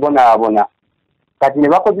ekiro mbonaabona. Kati ne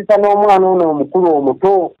bakozesa n'omwana ono omukulu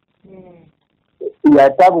omuto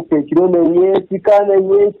yatabuka ekiro neyeesika.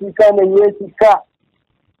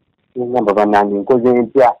 Ngamba bannange nkoze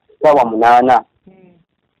ntya? Ssaawa 8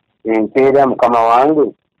 enkeera mukama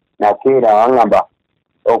wange nakeera waŋŋamba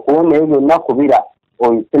okuwona ebyo byonna kubira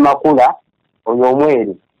oyo Semakula oyo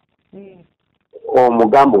omweru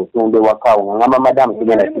omugamba otunde wakawo ngamba madamu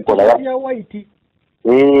kigenda kikola.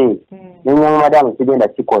 Neŋŋamba madamu kigenda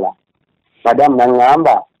kikola. Madamu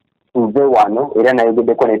naŋŋamba tuve wano era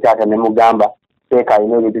nayogeddeko ne taata ne mugamba teeka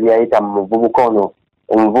alina ebintu byayita mu muvubuka ono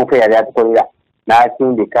omuvubuka eyali atukolera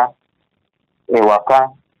n'asindika ewaka.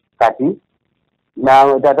 Kati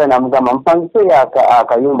taata namugamba mupangise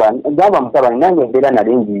akayumba gamba mutabani nange embeera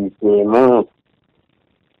nali ngiyiseemu.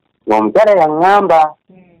 Omukyala yaŋŋamba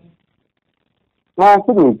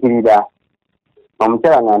nansiriikirira.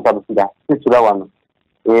 Omukyala nga ntabukira sisula wano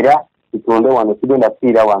era kitunde wano kigenda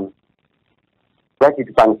kufiira wano lwaki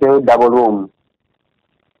tupangiseewo double room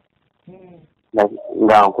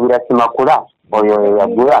nga nkubira Semakula oyo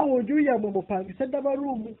yagula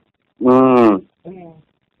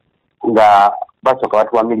nga basooka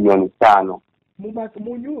batuwa $5,000,000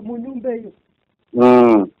 mu nyumba eyo.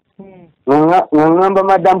 Ngamba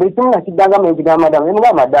madamu ekimu nga kiddanga menkigaa madamu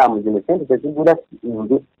nemugaa madamu zino sente tezigula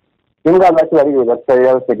nze nemugamba kibalire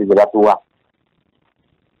batusalirawo sente ze batuwa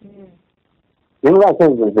nemugaa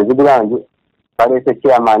sente zino tezigula nze baleese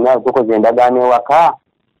chairman tukoze endagaano ewaka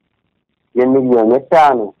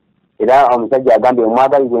 $1,500,000 era omusajja agambye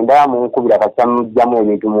omwagali gwenda munkubira kasita mujjamu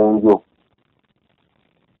ebintu mu nju.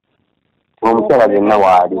 Omukyala byonna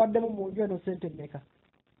waali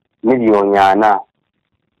 $4,000,000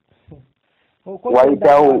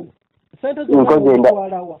 wayitawo nkoze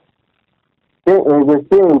nze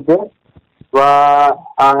sente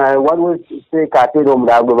waliwo seeka ate era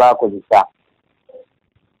omulala gwe baakozesa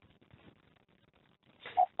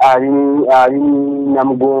ali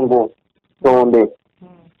Namugongo Sonde.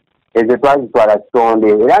 Ezo twazitwala Sonde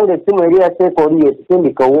era ng'essimu eri ya seeka oli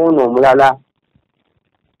yetusindika woono omulala.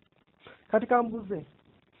 Kati kambuze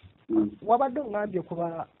wabadde ngambye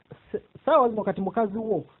kuba saawa zino kati mukazi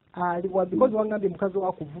wo aliwa because wangambye mukazi wo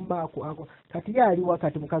akuvuma ako kati ye aliwa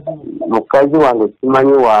kati mukazi wo? Mukazi wange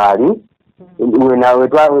simanyi waali we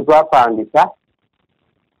twapangisa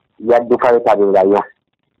yaddukayo tabeerayo.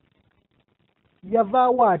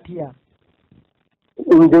 Yavaawo atya?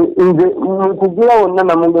 nze mukugira wonna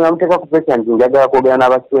namunge namuteka ku pesa nti njagala kwogera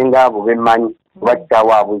n'abasenga abo bemmanyi oba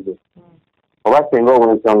kitaawo abuze oba senga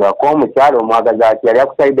obwensonga ko omukyala omwagaza ati yali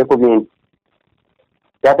akusalidde ku bintu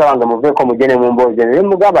taata wange muveeko mugene mu mboozi naye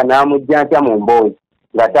mugamba n'amujja ntya mu mboozi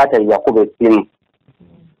nga taata yakuba essimu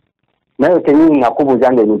naye kenyini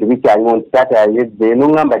nakubuuza nga ebintu bikyaliwo nti taata yazizze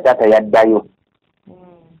n'oŋŋamba taata yaddayo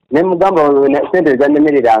ne mugamba sente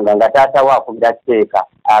zannemereranga nga taata we akubira kiteeka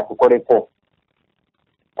atukoleko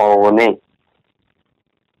owone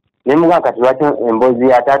ne mugamba kati lwaki emboozi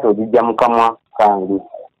ya taata ogijja mu kamwa kange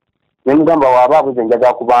ne mugamba waaba abuze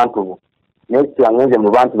njagala ku bantu bo naye kiwangenze mu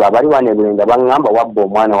bantu bo abali wano ebulenga baŋŋamba wabba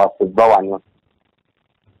omwana waffe bba wano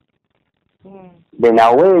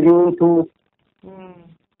benawe ebintu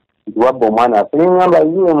nti wabba omwana waffe ne ŋŋamba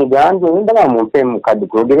yiwe mugambye ndaba mumpe mukadde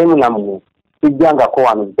twogeremu nammwe kijjangako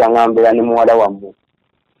wano kikyaŋŋambira ne muwala wammwe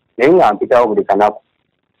naye nga mpitawo buli kanaku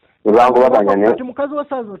ne bangobaganya ne mukazi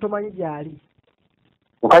wasazo tomanyi gyali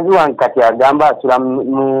mukazi wange kati agamba asula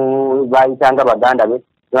mu bayitanga baganda be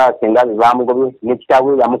senga be bamugobye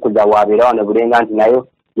nekitaawe yamukuza wabeera wano bulenga nti nayo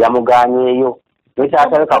yamugaanyeeyo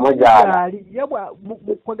nekyasabe kamuzaala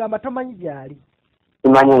kwegamba tomanyi gyali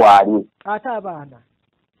simanyi waali ate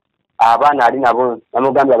abaana ali nabo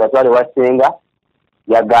namugambye abatwale wasenga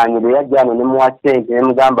yagaanyirwe yajja ano ne muwa ssente ne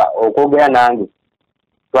mugamba okwogera nange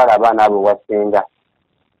twala abaana abo wasenga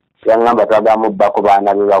yaŋŋamba twagamubbako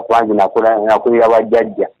baana be bakubanzi nakulira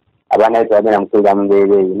wajjajja abaana be twagenda mukulira mu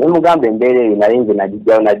mbeera eyo ne mugamba embeera eyo naye nze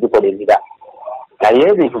nagijjayo nagikolerera naye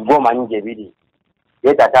ebintu gw'omanyi gye biri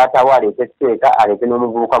leeta taatawo aleete esseeka aleete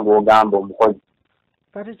n'omuvubuka gw'ogamba omukozi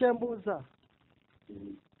kati kyembuuza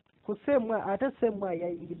ku ssemwa ate ssemwa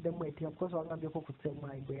yayingiddemu etya kukozi wagambyeko ku ssemwa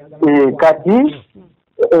kati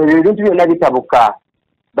ebyo ebintu byonna bitabuka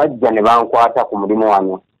bajja ne bankwata ku mulimu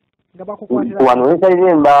wano wano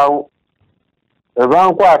wensalira embaawo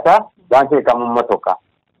ebankwata banteeka mu mmotoka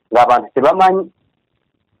ng'abantu tebamanyi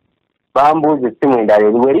bambuuza essimu endala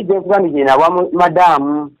eriwo erijja ekuba ndiginabwa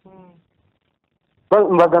madaamu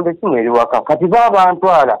mbagamba essimu eri waka kati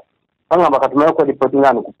baabantwala bangamba katumayeko ripootinga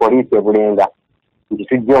ano ku poliisi ebulenga nti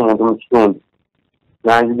tujja omuntu mu kitundu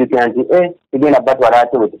nanzijukira nti tugenda batwala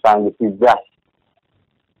ate bwe tupangisizza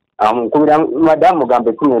nkubira madaamu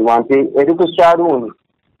mugamba essimu erwa nti eri ku saaluuni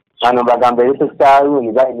ano bagamba eri ku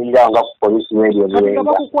saaluuni bayimirirawo nga ku poliisi n'eri ebulenga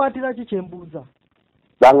bakukwatira ki kyembuuza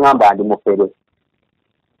baŋŋamba ndi mufere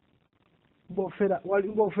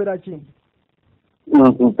ng'ofera ki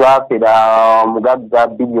nti twafera omugagga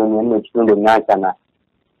biliyoni emu ekitundu enansana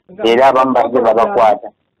era abamu bazze babakwata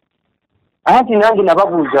anti nange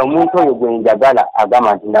nababuuza omuntu oyo gwe njagala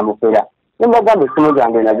agamba nti ndamufera ne mbagamba essimu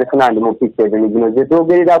zange nazifuna ndi mu pictures zino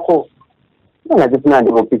zetwogererako nazifuna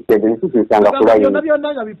ndi mu pictures nisituusanga kulayo byonna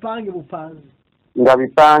nga bipange bupange nga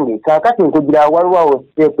bipange kaakati nkugira waliwo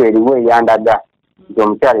siteepu eriwo eyandaga nti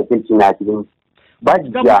omukyala ekintu kino akirimu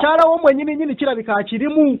bajja mukyala wo mwennyini kirabika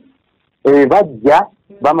akirimu bajja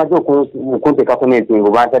bamaze okunteekako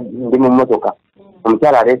n'empingu banta ndi mu mmotoka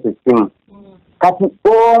omukyala aleese essimu kati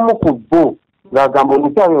omu ku bo ng'agamba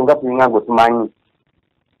omukyala oyo nga tulinga ngo tumanyi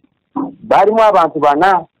baalimu abantu bana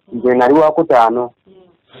nze nali wakutaano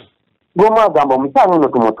gwomu agamba omukyala ono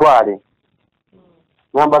tumutwale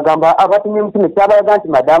ngambagamba abatumye mutume kyabalaga nti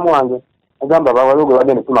madaamu wange agamba bawaloge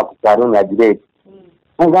bagende tuma ku kyalo nagireeti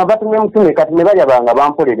ngamba batumye mutume kati ne balyabanga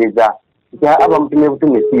bampolereza nti aba mutume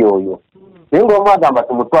butume si oyo naye ng'omu agamba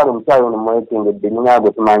tumutwale omukyala ono mwekengedde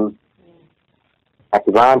ninagwe tumanyi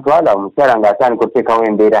kati bantwala omukyala ng'atandika okuteekawo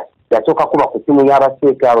embeera yasooka kuba ku simu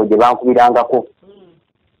y'abaseeka abo gye bankubirangako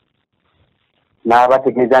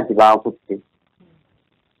n'abategeeza nti bankutte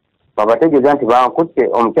babategeeza nti bankutte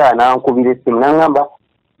omukyala n'ankubira essimu n'aŋŋamba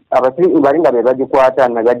abasiri bali nga be bagikwata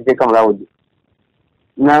nagagiteeka mu lawudi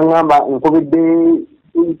n'aŋŋamba nkubidde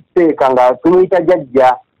seeka nga tumuyita jjajja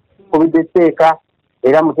nkubidde seeka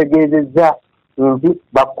era mutegeezezza nti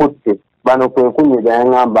bakutte bano kwe kunyiga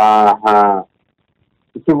n'aŋŋamba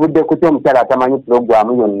kivudde ku omukyala atamanyi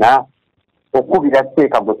puroguramu yonna okubira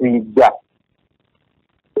seeka gwe tuyijja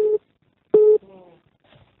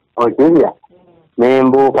okirya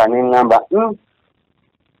nembuuka neŋŋamba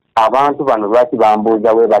abantu bano lwaki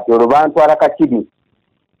bambuuza bwe bati olwo bantwala kakiri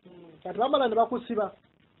kati bamala ne bakusiba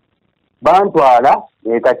bantwala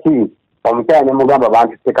kakiri omukyala ne mugamba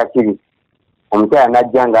bantutte kakiri omukyala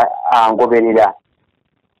najja nga angoberera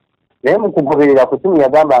naye mu kugoberera ku simu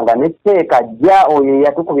yagambanga nesseeka ajja oyo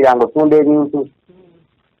eyatukubiranga otunda ebintu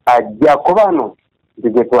ajjako bano nti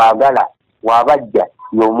gwe twagala waabajja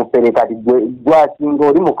y'omufere kati gwasinga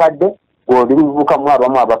oli mukadde gwoli muvukamu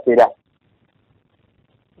abamu abafera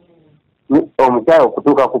omukyala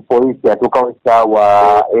okutuuka ku poliisi yatuukawo essaawa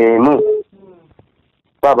emu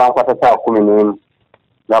bankwata saa 11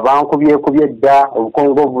 nga bankubye dda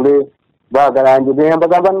obukongo bule baagala nje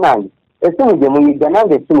mbagamba nange essimu gye muyigga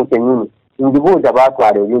nange essimu kennyini njibuuza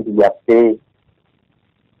baatwala ebintu byaffe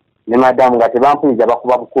ne madamu nga tebampuliriza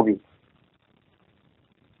bakuba bukubi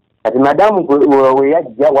kati madamu we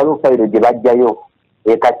yajja waliwo fayiro gye bajjayo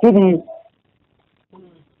ekakiri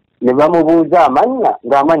ne bamubuuza amanya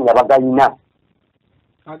ng'amanya bagalina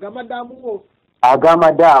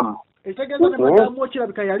agamadamu ekitegeeza ne madamu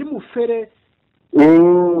kirabika yali mufere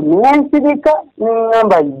nensirika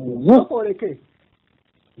neŋŋamba oleke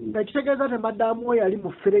ekitegeeza ne madamu we yali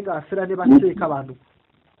mufere ng'afera ne baseeka bano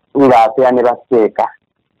ng'afera ne baseeka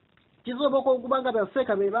kisoboka okuba nga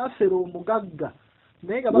baseeka be baafera omugagga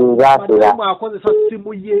naye nga madamu akozesa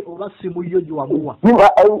simu ye oba simu yo giwamuwa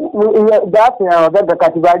baafera abagagga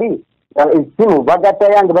kati bali essimu bagatta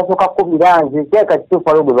yange basooka kubiranze teeka kituufu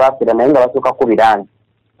waliwo gwe baafera naye nga basooka kubiranze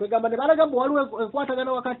kwegamba ne balaga mbu waliwo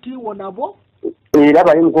enkwatagana wakati wo nabo era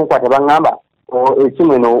bali mukunkwata baŋŋamba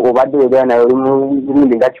essimu eno obadde wegera nayo oli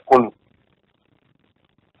mulundi nga 10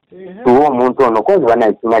 tuwa omuntu ono kozi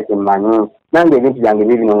banaye sina kyemmanyi nange ebintu byange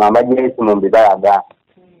bibino nga mbagirayo essimu mbibalaga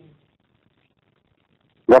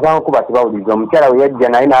nga bankuba tebawuliriza omukyala we yajja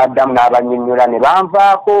naye n'addamu n'abannyonnyola ne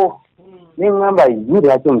banvaako neŋŋamba ye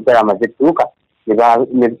lwaki omukyala amaze tuuka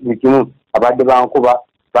nekimu abadde bankuba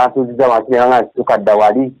bantuuziza wansi nebanga situuka dda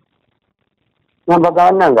wali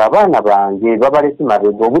nambagana ng'abaana bange babalese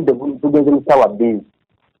mabega obudde tugenze mu ssaawa 2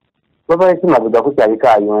 babalese mabega kukyaliko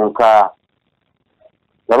ayonka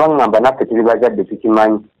nga baŋŋamba naffe tuli bazadde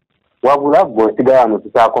tukimanyi wabula gwe osigala wano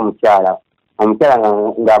tusaako omukyala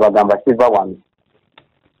ng'abagamba siva wano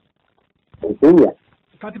ekiya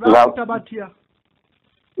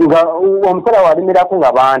nga omukyala walimirako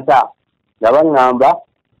nga banta nga baŋŋamba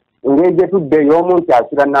ngeri gye tuddeyo omuntu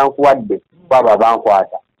asula nankuwadde kwabo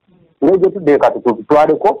abankwata ngeri gye tuddeyo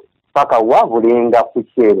katutwaleko paka wabulenga ku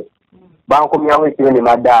kyere bankomyawo ekiro ne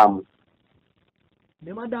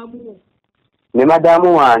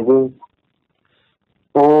madamu wange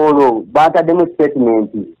olwo bantaddemu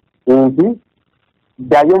statement nti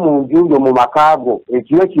ddayo mu nju yo mu makaago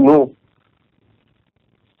ekiro kino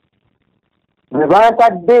ne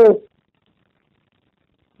bantadde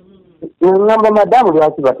ngamba madamu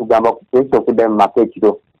lwaki batugamba kukwesa okudda mu maka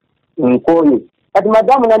ekiro nkoye kati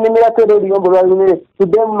madamu nanemerako era oluyombo lwalinere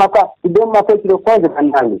tudde mu maka ekiro konze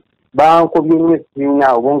kannange bankobye nnyo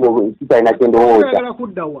sirina obwongo kitalina kyendowooza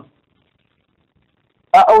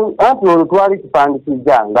anti olwo twali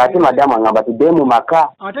kipangisiza ng'ate madamu agamba tudde mu maka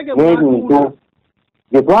n'ebintu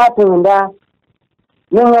bye twatunda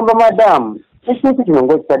neŋŋamba madamu ekintu kino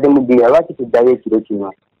ng'okitadde mu ddiira lwaki tuddayo ekiro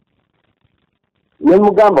kino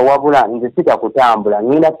nemugamba wabula nze sita kutambula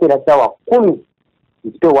ngenda kuteera ssaawa 10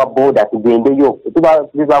 nkite owa booda tugendeyo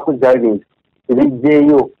tubakuzzayo ebintu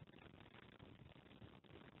tubijjeeyo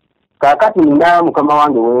kaakati nina mukama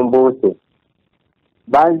wange wembuuse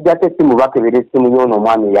banzijako essimu bakebera essimu y'ono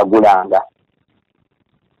omwami eyagulanga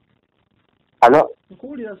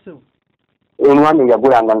omwami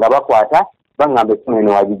eyagulanga nga bakwata baŋŋamba essimu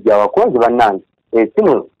eno wagijja wakonzi bannange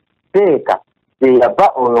essimu teeka eyava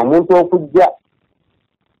oyo omuntu okujja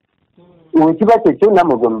wekiba kyekyo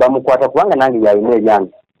nammwe gwe mubamukwata kubanga nange yalina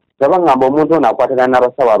ebyange gabaŋŋamba omuntu ono akwatagana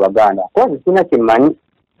n'abasawo abaganda konzi sina kyemmanyi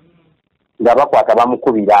nga bakwata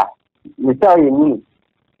bamukubira esawa yennyini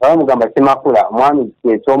abamugamba semakula omwami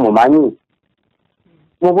kyekyomumanyi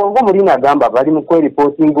mu bwongo mulina agamba bali mu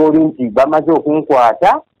kweripootinga oli nti bamaze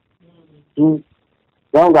okunkwata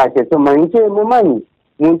naye nga kyekyomumanyi nkyemumanyi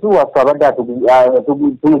muntu waffe abadde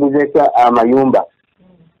tumuguzeeko amayumba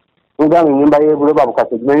tugamba ennyumba y'ebuloba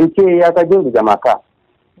bukasegimani nkyeyo akajunguza maka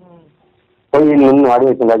oyo nno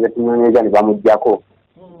waliwo ensonga zetunyonyeza ne bamuggyako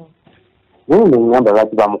naye neŋŋamba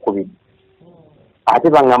lwaki bamukubidde ate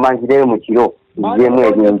baŋŋamba nzireyo mu kiro nziemu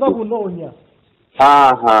ebintu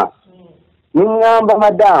neŋŋamba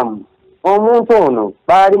madamu omuntu ono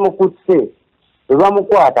baali mukutte bwe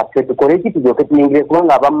bamukwata ffe tukole ki tulyoke tuyingire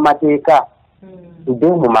kubanga aba mu mateeka tudde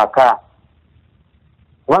mu maka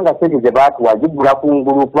kubanga sente ze baatuwa zigula ku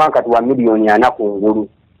ngulu kubanga tuwa $4,000,000 ku ngulu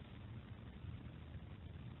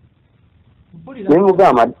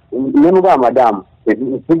nemugamba madamu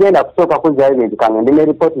sigenda kusooka kuzzayo ebintu kange ndi ne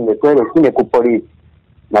ripooti nekwero kine ku poliisi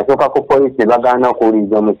nasooka ku poliisi ne bagaana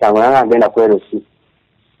okuwuliriza omusango nange agenda kwerosi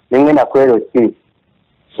nengenda kwerosi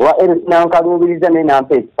owa erosi nankaluubiriza naye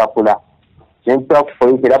nampa ekipapula nenkitoa ku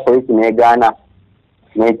poliisi era poliisi negaana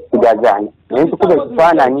nekisigaza nentukuba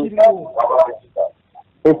ekifaananyi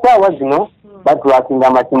essaawa zino batulakinga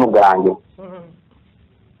amasimu gange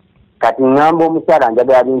kati ŋŋamba omukyala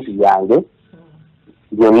njagala bintu byange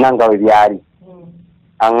byonna nga we byali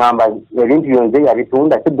angamba ebintu byonze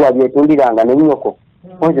yabitunda sigwa byetundiranga ne nnyoko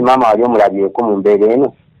konzi mama wali omulabyeko mu mbeera eno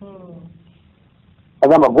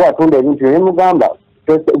agamba gwe watunda ebintu ne mugamba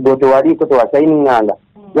gwe tewaliko tewasayininganga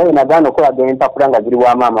naye nagaana okolaga empapula nga ziri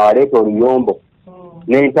wa maama waleeta oluyombo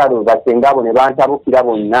n'entalo basenga abo ne bantabukira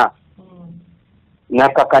bonna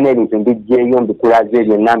nakakana ebintu mbijjeeyo mbikulaza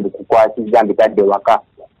byonna mbikukwasizza mbitadde waka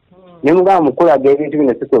ne mugamba mukulaga ebintu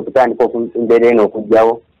bino sikwe okutandika embeera eno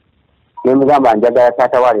okugjawo ne mugamba njagala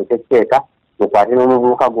taata waleeta ekiteeka mukwate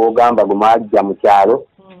n'omuvubuka gw'ogamba gumajja mu kyalo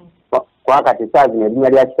kwakati saa zino erinnya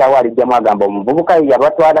lya kitaawo alijjamu agamba omuvubuka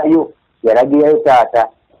yabatwalayo yalagirayo taata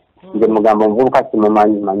nze mugamba omuvubuka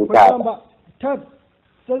simumanyi taata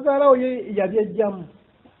sezaalawo yabyejjamu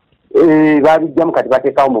babijjamu kati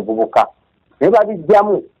bateekawo omuvubuka naye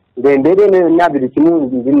babijjamu ng'embeera eno yonna buli kimu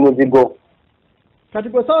ndi muzigo kati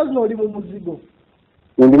gwe sawa zino oli mu muzigo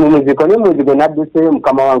ndi mu muzigo naye muzigo nadduseeyo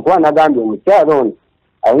mukama wange kuba nagambye omukyalo ono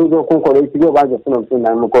ayinza okunkola ekibi obanza ofuna obusuulu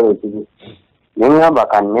namukola ekibi nemugamba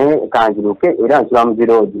kanziruke era nsula mu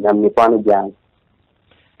ziroodi na mikwano gyange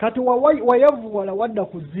kati wayavuwala wadda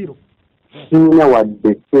ku ziro siina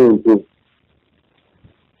wadde sente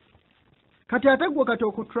kati ate gwe kati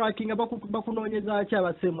okutrackinga bakunoonyeza ki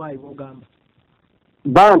abasemwayi bogamba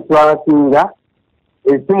bantwakinga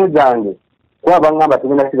esimu zange kuba bangamba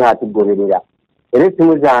tugenda sigana tugoberera era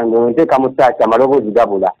esimu zange nteeka mu saaki amaloboozi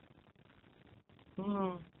gabula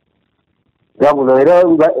gabula era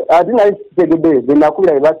ate naye kitegedde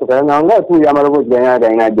benakubira bebasooka nga otuuya amaloboozi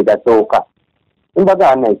galina gye gasooka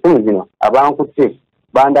embaga naye esimu zino abankutte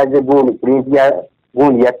bandaze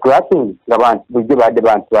gundi ya tracking nga bulijjo badde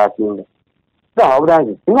bantrakinga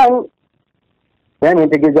bulanzi simanyi era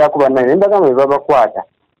nentegezaako bannaye nembagamba bwe babakwata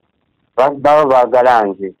baba baagala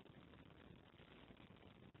nze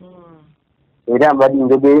era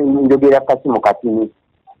njogera kasimu katini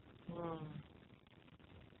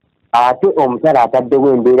ate omukyala ataddewo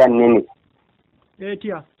embeera nnene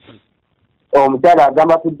etya omukyala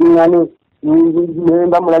agamba kuddingane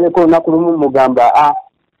nemba mulabeko olunaku lumu mugamba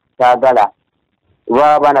saagala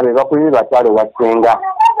lwa abaana be bakulire batwale owasenga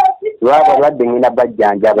lwaba lwadde ngenda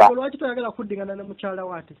bajjanjaba lwaki toyagala kuddingana ne mukyala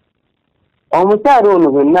waate omukyala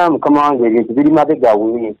ono bwenna mukama wange ebintu biri mabega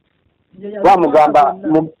we bamugamba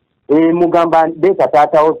mugamba leeta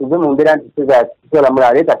taatawo tuve mu mbeera nti tusobola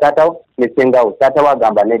mulala leeta taatawo nesengawo taatawo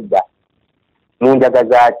agamba nedda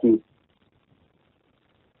munjagaza ki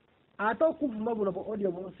ate okuvuma buno bu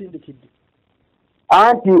audio bunsindikidde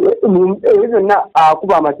anti ebyo byonna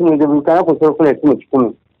akuba amasimu nze buli kanaku osobola okufuna esimu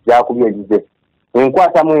 10 zakubya ezize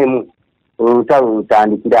enkwatamu emu olutalo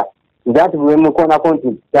lutandikira nze anti bwe mukoonako nti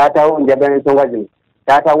taatawo njagala ensonga zino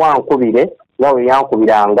taata wankubire nga we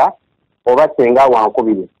yankubiranga oba senga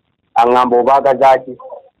wankubire aŋŋamba obaagaza ki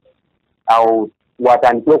awo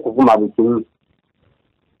watandikira okuvuma buli kimu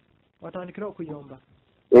watandikira okuyomba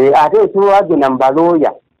ate ekiwagenda mu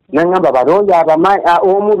balooya naŋŋamba balooya abamanyi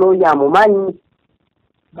omu looya amumanyi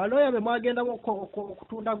balooya be mwagendamu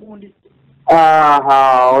okutunda gundi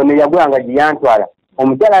ono yagulanga gye yantwala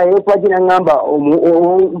omukyala yeetwaje naŋŋamba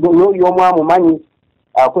looya omu amumanyi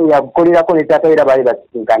yakolerako ne taata era baali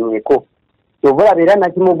basisinkanyeeko kyova olaba era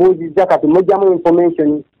nakimubuuzizza kati mujjamu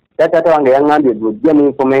information taata wange yaŋŋambye bwojjamu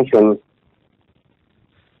information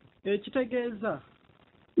ekitegeeza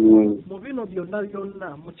mu bino byonna byonna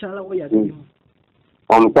mukyala we yabirimu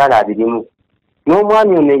omukyala abirimu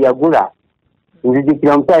n'omwami ono eyagula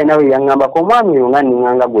nzijukira omukyala nawe yaŋŋambako omwami oyo nga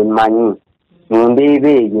nniŋŋanga gwe mmanyi mu ndeeba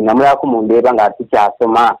eyo namulabako mu ndeeba nga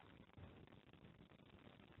tukyasoma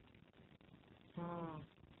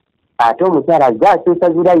ate omukyala azze akyusa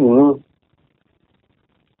zilayini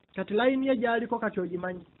kati layini ye gyaliko kati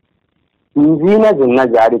ogimanyi nziina zonna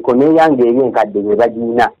zaaliko neyange eri enkadde be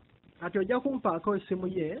bagiina kati ojja kumpaako esimu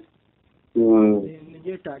ye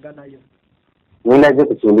negyetaaga nayo ngenda ze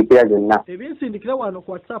kusindikira zonna ebinsindikira wano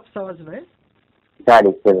ku whatsapp sawa zino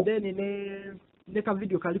then ne ka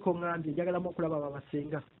video kaliko ŋŋambye njagalamu okulaba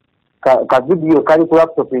babasenga ka video kali ku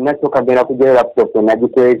laptop inakyo kagenda kugera laptop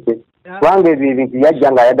nagikwese kubanga ebyo ebintu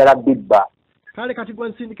yajja nga ayagala bibba kale kati gwe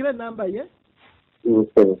nsindikira enamba ye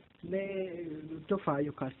ne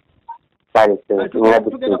tofaayo kale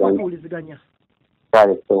tugenda kuwuliziganya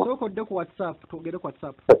sooka odde ku whatsapp twogere ku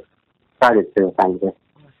whatsapp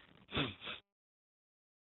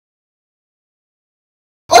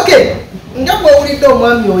okay nga bwowulidde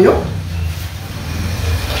omwami oyo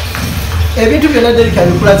ebintu byonna derika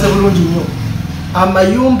bikulaze bulungi nnyo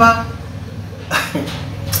amayumba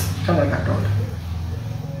kama katonda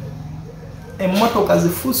emmotoka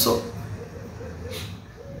zifuso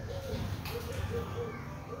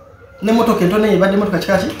n'emmotoka entono eyebadde emmotoka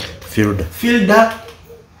kikaki fielder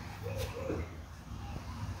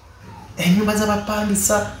ennyumba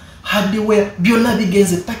z'abapangisa hardware byonna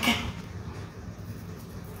bigenze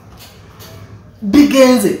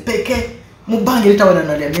peke mu bbanga eritawera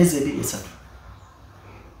na lya myezi 2-3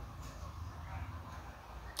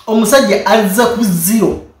 omusajja azza ku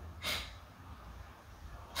zero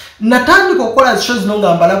natandika okukola zisho zino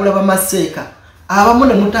nga mbalabula Bamasheikh abamu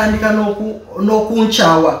ne mutandika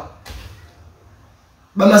n'okunkyawa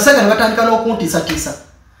Bamasheikh ne batandika n'okuntiisatiisa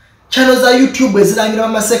channel za YouTube ezirangira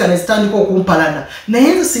Bamasheikh ne zitandika okumpalana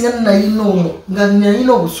naye nze singa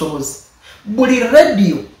nalina obusobozi buli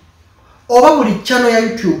radio oba buli channel ya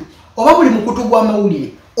YouTube oba buli mukutu gw'amawulire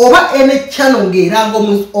oba ene channel ng'eranga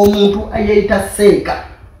omuntu ayeyita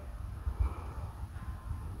Seeka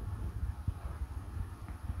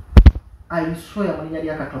ayisoya mu linnya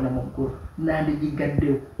lya Katonda mu ggulu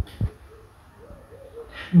nandigigaddewo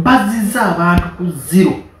bazizza abantu ku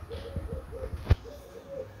zero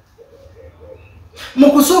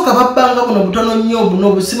mu kusooka babbanga buno butono nnyo buno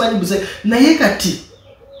obusimanyi buse naye kati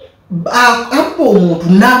abba omuntu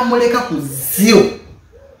n'amuleka ku zero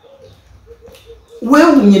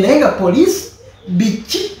weewunye naye nga poliisi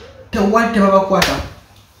biki tewali tebabakwata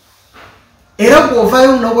era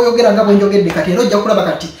bw'ovaayo n'obweyogera nga bwenjogedde kati era ojja kulaba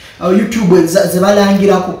kati YouTube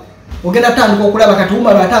zebalangirako ogenda tandika okulaba kati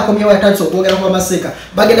Umaru ate akomyewo yatandise okwogera ku Bamasheikh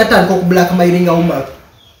bagenda tandika okublackmailinga Umaru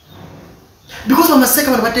because Bamasheikh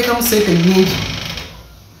bano bateekamu ssente nnyingi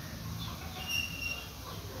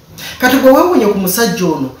kati gwe weewunye ku musajja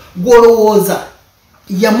ono gw'olowooza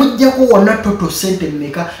yamuggyako wonna toto ssente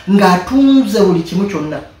mmeka ng'atunze buli kimu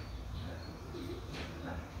kyonna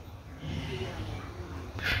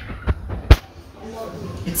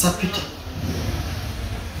It's a pity.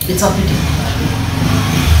 It's a pity.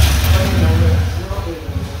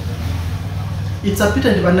 It's a pity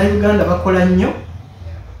nti bannayuganda bakola nnyo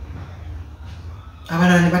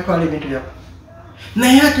abalala ne batwala ebintu byabo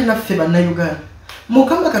naye ate naffe bannayuganda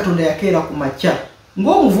Mukama Katonda yakeera ku makya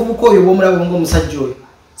ng'omuvubuka oyo bw'omulaba ng'omusajja oyo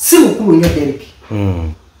si mukulu nnyo Derek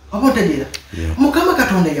oba otegeera Mukama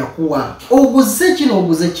Katonda yakuwa oguze kino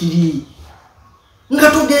oguze kiri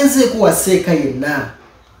nga togenzeeko wa Seeka yenna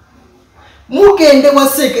mugende wa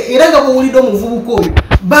Seeka era nga bw'owulidde omuvubuka oyo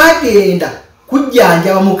bagenda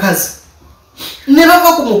kujjanjaba mukazi ne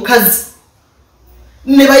bava ku mukazi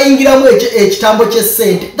ne bayingiramu ekitambo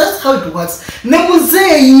ky'essente that's how it works ne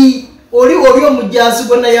muzeeyi oli omujjansi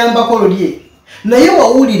gwe nayambako lulye naye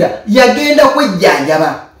wawulira yagenda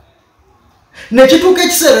kwejjanjaba ne kituuka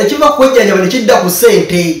ekiseera ekiva kwejjanjaba ne kidda ku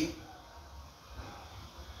ssente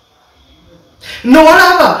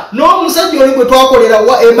nolaba n'omusajja oli gwe twakolera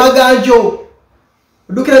emaganjo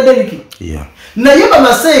dukira Deriki naye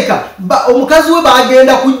Bamasheikh omukazi we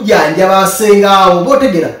bagenda kujjanjaba asengaawo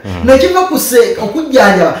botegera nekiva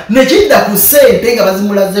okujjanjaba nekidda ku ssente nga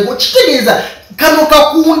bazimulazeko kitegeeza kano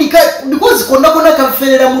kakundi because konna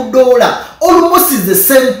kaferera mu dola almost is the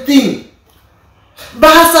same thing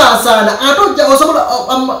basaasaana ate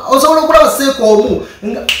osobola okulaba Seeka omu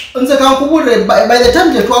nze kankubulire by the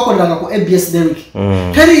time gye twakoleranga ku ABS Derek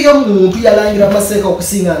teriyo muntu yalangira Bamasheikh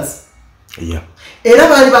okusinga nze era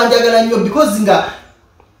baali banjagala nnyo because nga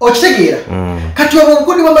okitegeera kati obwo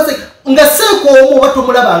obukundi Bamasheikh nga Seeka omu oba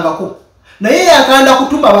tomulabangako naye yakanda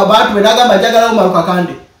kutuma abantu be n'agamba njagala Umaru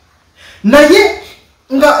kakande naye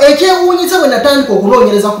nga ekyewuunyisa bwe natandika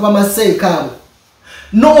okunoonyereza ku Bamasheikh abo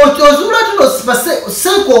ozuula tuno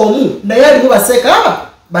Seeka omu naye alimu Bamasheikh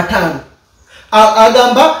bataano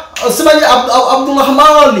agamba simanyi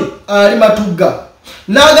Abdulrahmani ali Matugga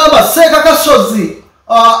n'agamba Seeka Kasozi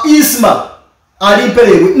Isma ali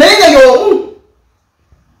Mperewe naye nga y'omu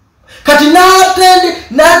kati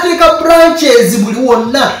n'ateeka branches buli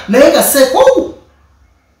wonna naye nga Seeka omu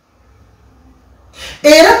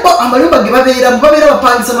era amayumba ge babeera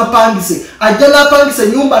bapangisa mapangise ajja n'apangisa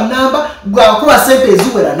ennyumba namba bw'akuba ssente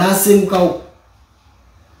eziwera n'asengukawo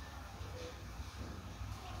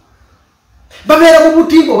babeera mu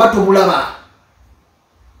butimba oba tobulaba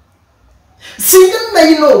singa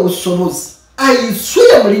nalina obusobozi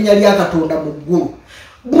ayisuya mu linnya lya Katonda mu ggulu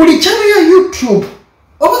buli channel ya YouTube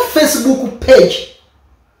oba Facebook page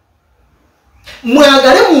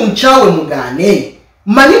mwagale munkyawe mugaane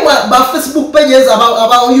mani ba Facebook pages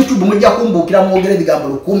aba YouTube mujja kumbukira mwogere bigambo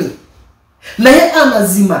 10 naye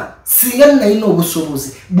amazima singa nalina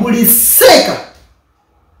obusobozi buli Seeka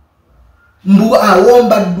mbu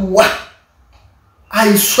awomba dduwa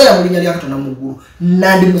ayiswera mu linnya lya Katonda mu ggulu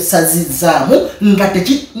nandi musazizaamu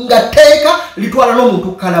nga teeka litwala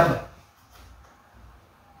n'omuntu kalaba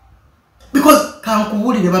because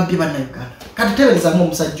kankubulire babbi bannayuganda kati teberezaamu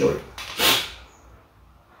omusajja oyo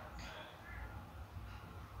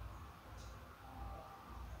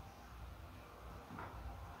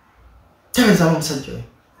Twakeza omusajja oyo.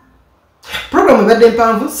 Program ebadde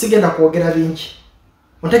mpanvu sigenda kwogera bingi.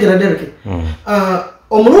 Ontegera Derek.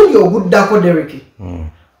 Omulundi oguddako Derek.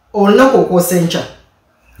 Olunaku okwosenca.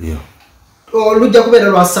 Yeah. Olujja kubeera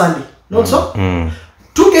lwa Sunday. Not so?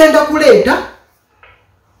 Tugenda kuleeta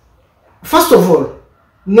first of all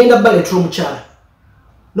ngenda baleetera omukyala.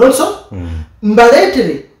 Not so?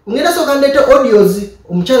 Mbaleetere ngenda soka ndeete audios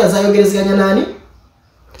omukyala zayogerezeganya nani?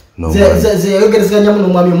 Zayogerezeganya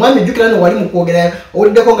muno omwami jjukira no wali mu kwogera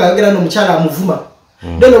owuliddeko ng'ayogera n'omukyala amuvuma.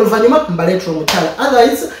 Then oluvannyuma mbaleetera omukyala.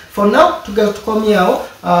 Otherwise for now tukomyeawo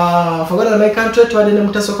forgotten my country twadde ne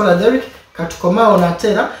Mutasokola Derek katukomaawo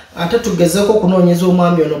natera ate tugezeeko okunoonyeza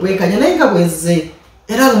omwami ono bwenkanya naye nga bwezze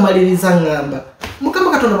era ngumaliriza ngamba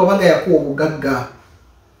Mukama Katonda bwabanga yakuwa obugagga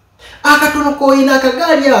akatono k'oyina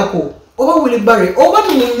akagaali ako oba wilibare oba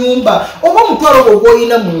mu nyumba oba omutwalo gwo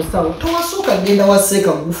gw'oyina mu nsawo towasooka genda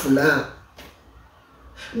waseeka gufuna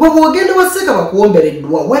gwe bw'ogenda waseeka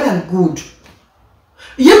bakuwombereddwa well and good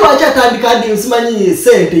ye lwaki atandika ndi nsimanyi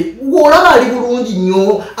sente ng'olaba ali bulungi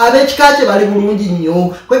nnyo ab'ekika kye bali bulungi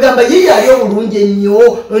nnyo kwegamba ye yali obulungi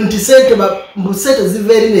ennyo nti sente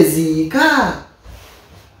ziva eri ne ziyiika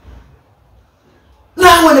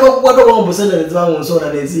naawe ne bakukwata oba mu sente ne ziba mu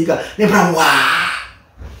nsonda ne ziyiika ne bula waa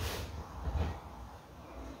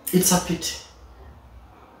it's a pity.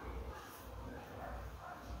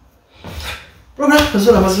 Program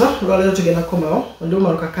Pazula Mazva, Raleigh to Gena Komao, and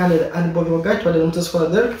Dumaruka Canada and Bobby Wagat, but the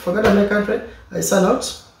Mutasokola Derek. Forgot my country. I sign out.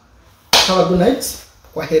 Have a good night.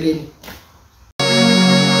 Kwaherini.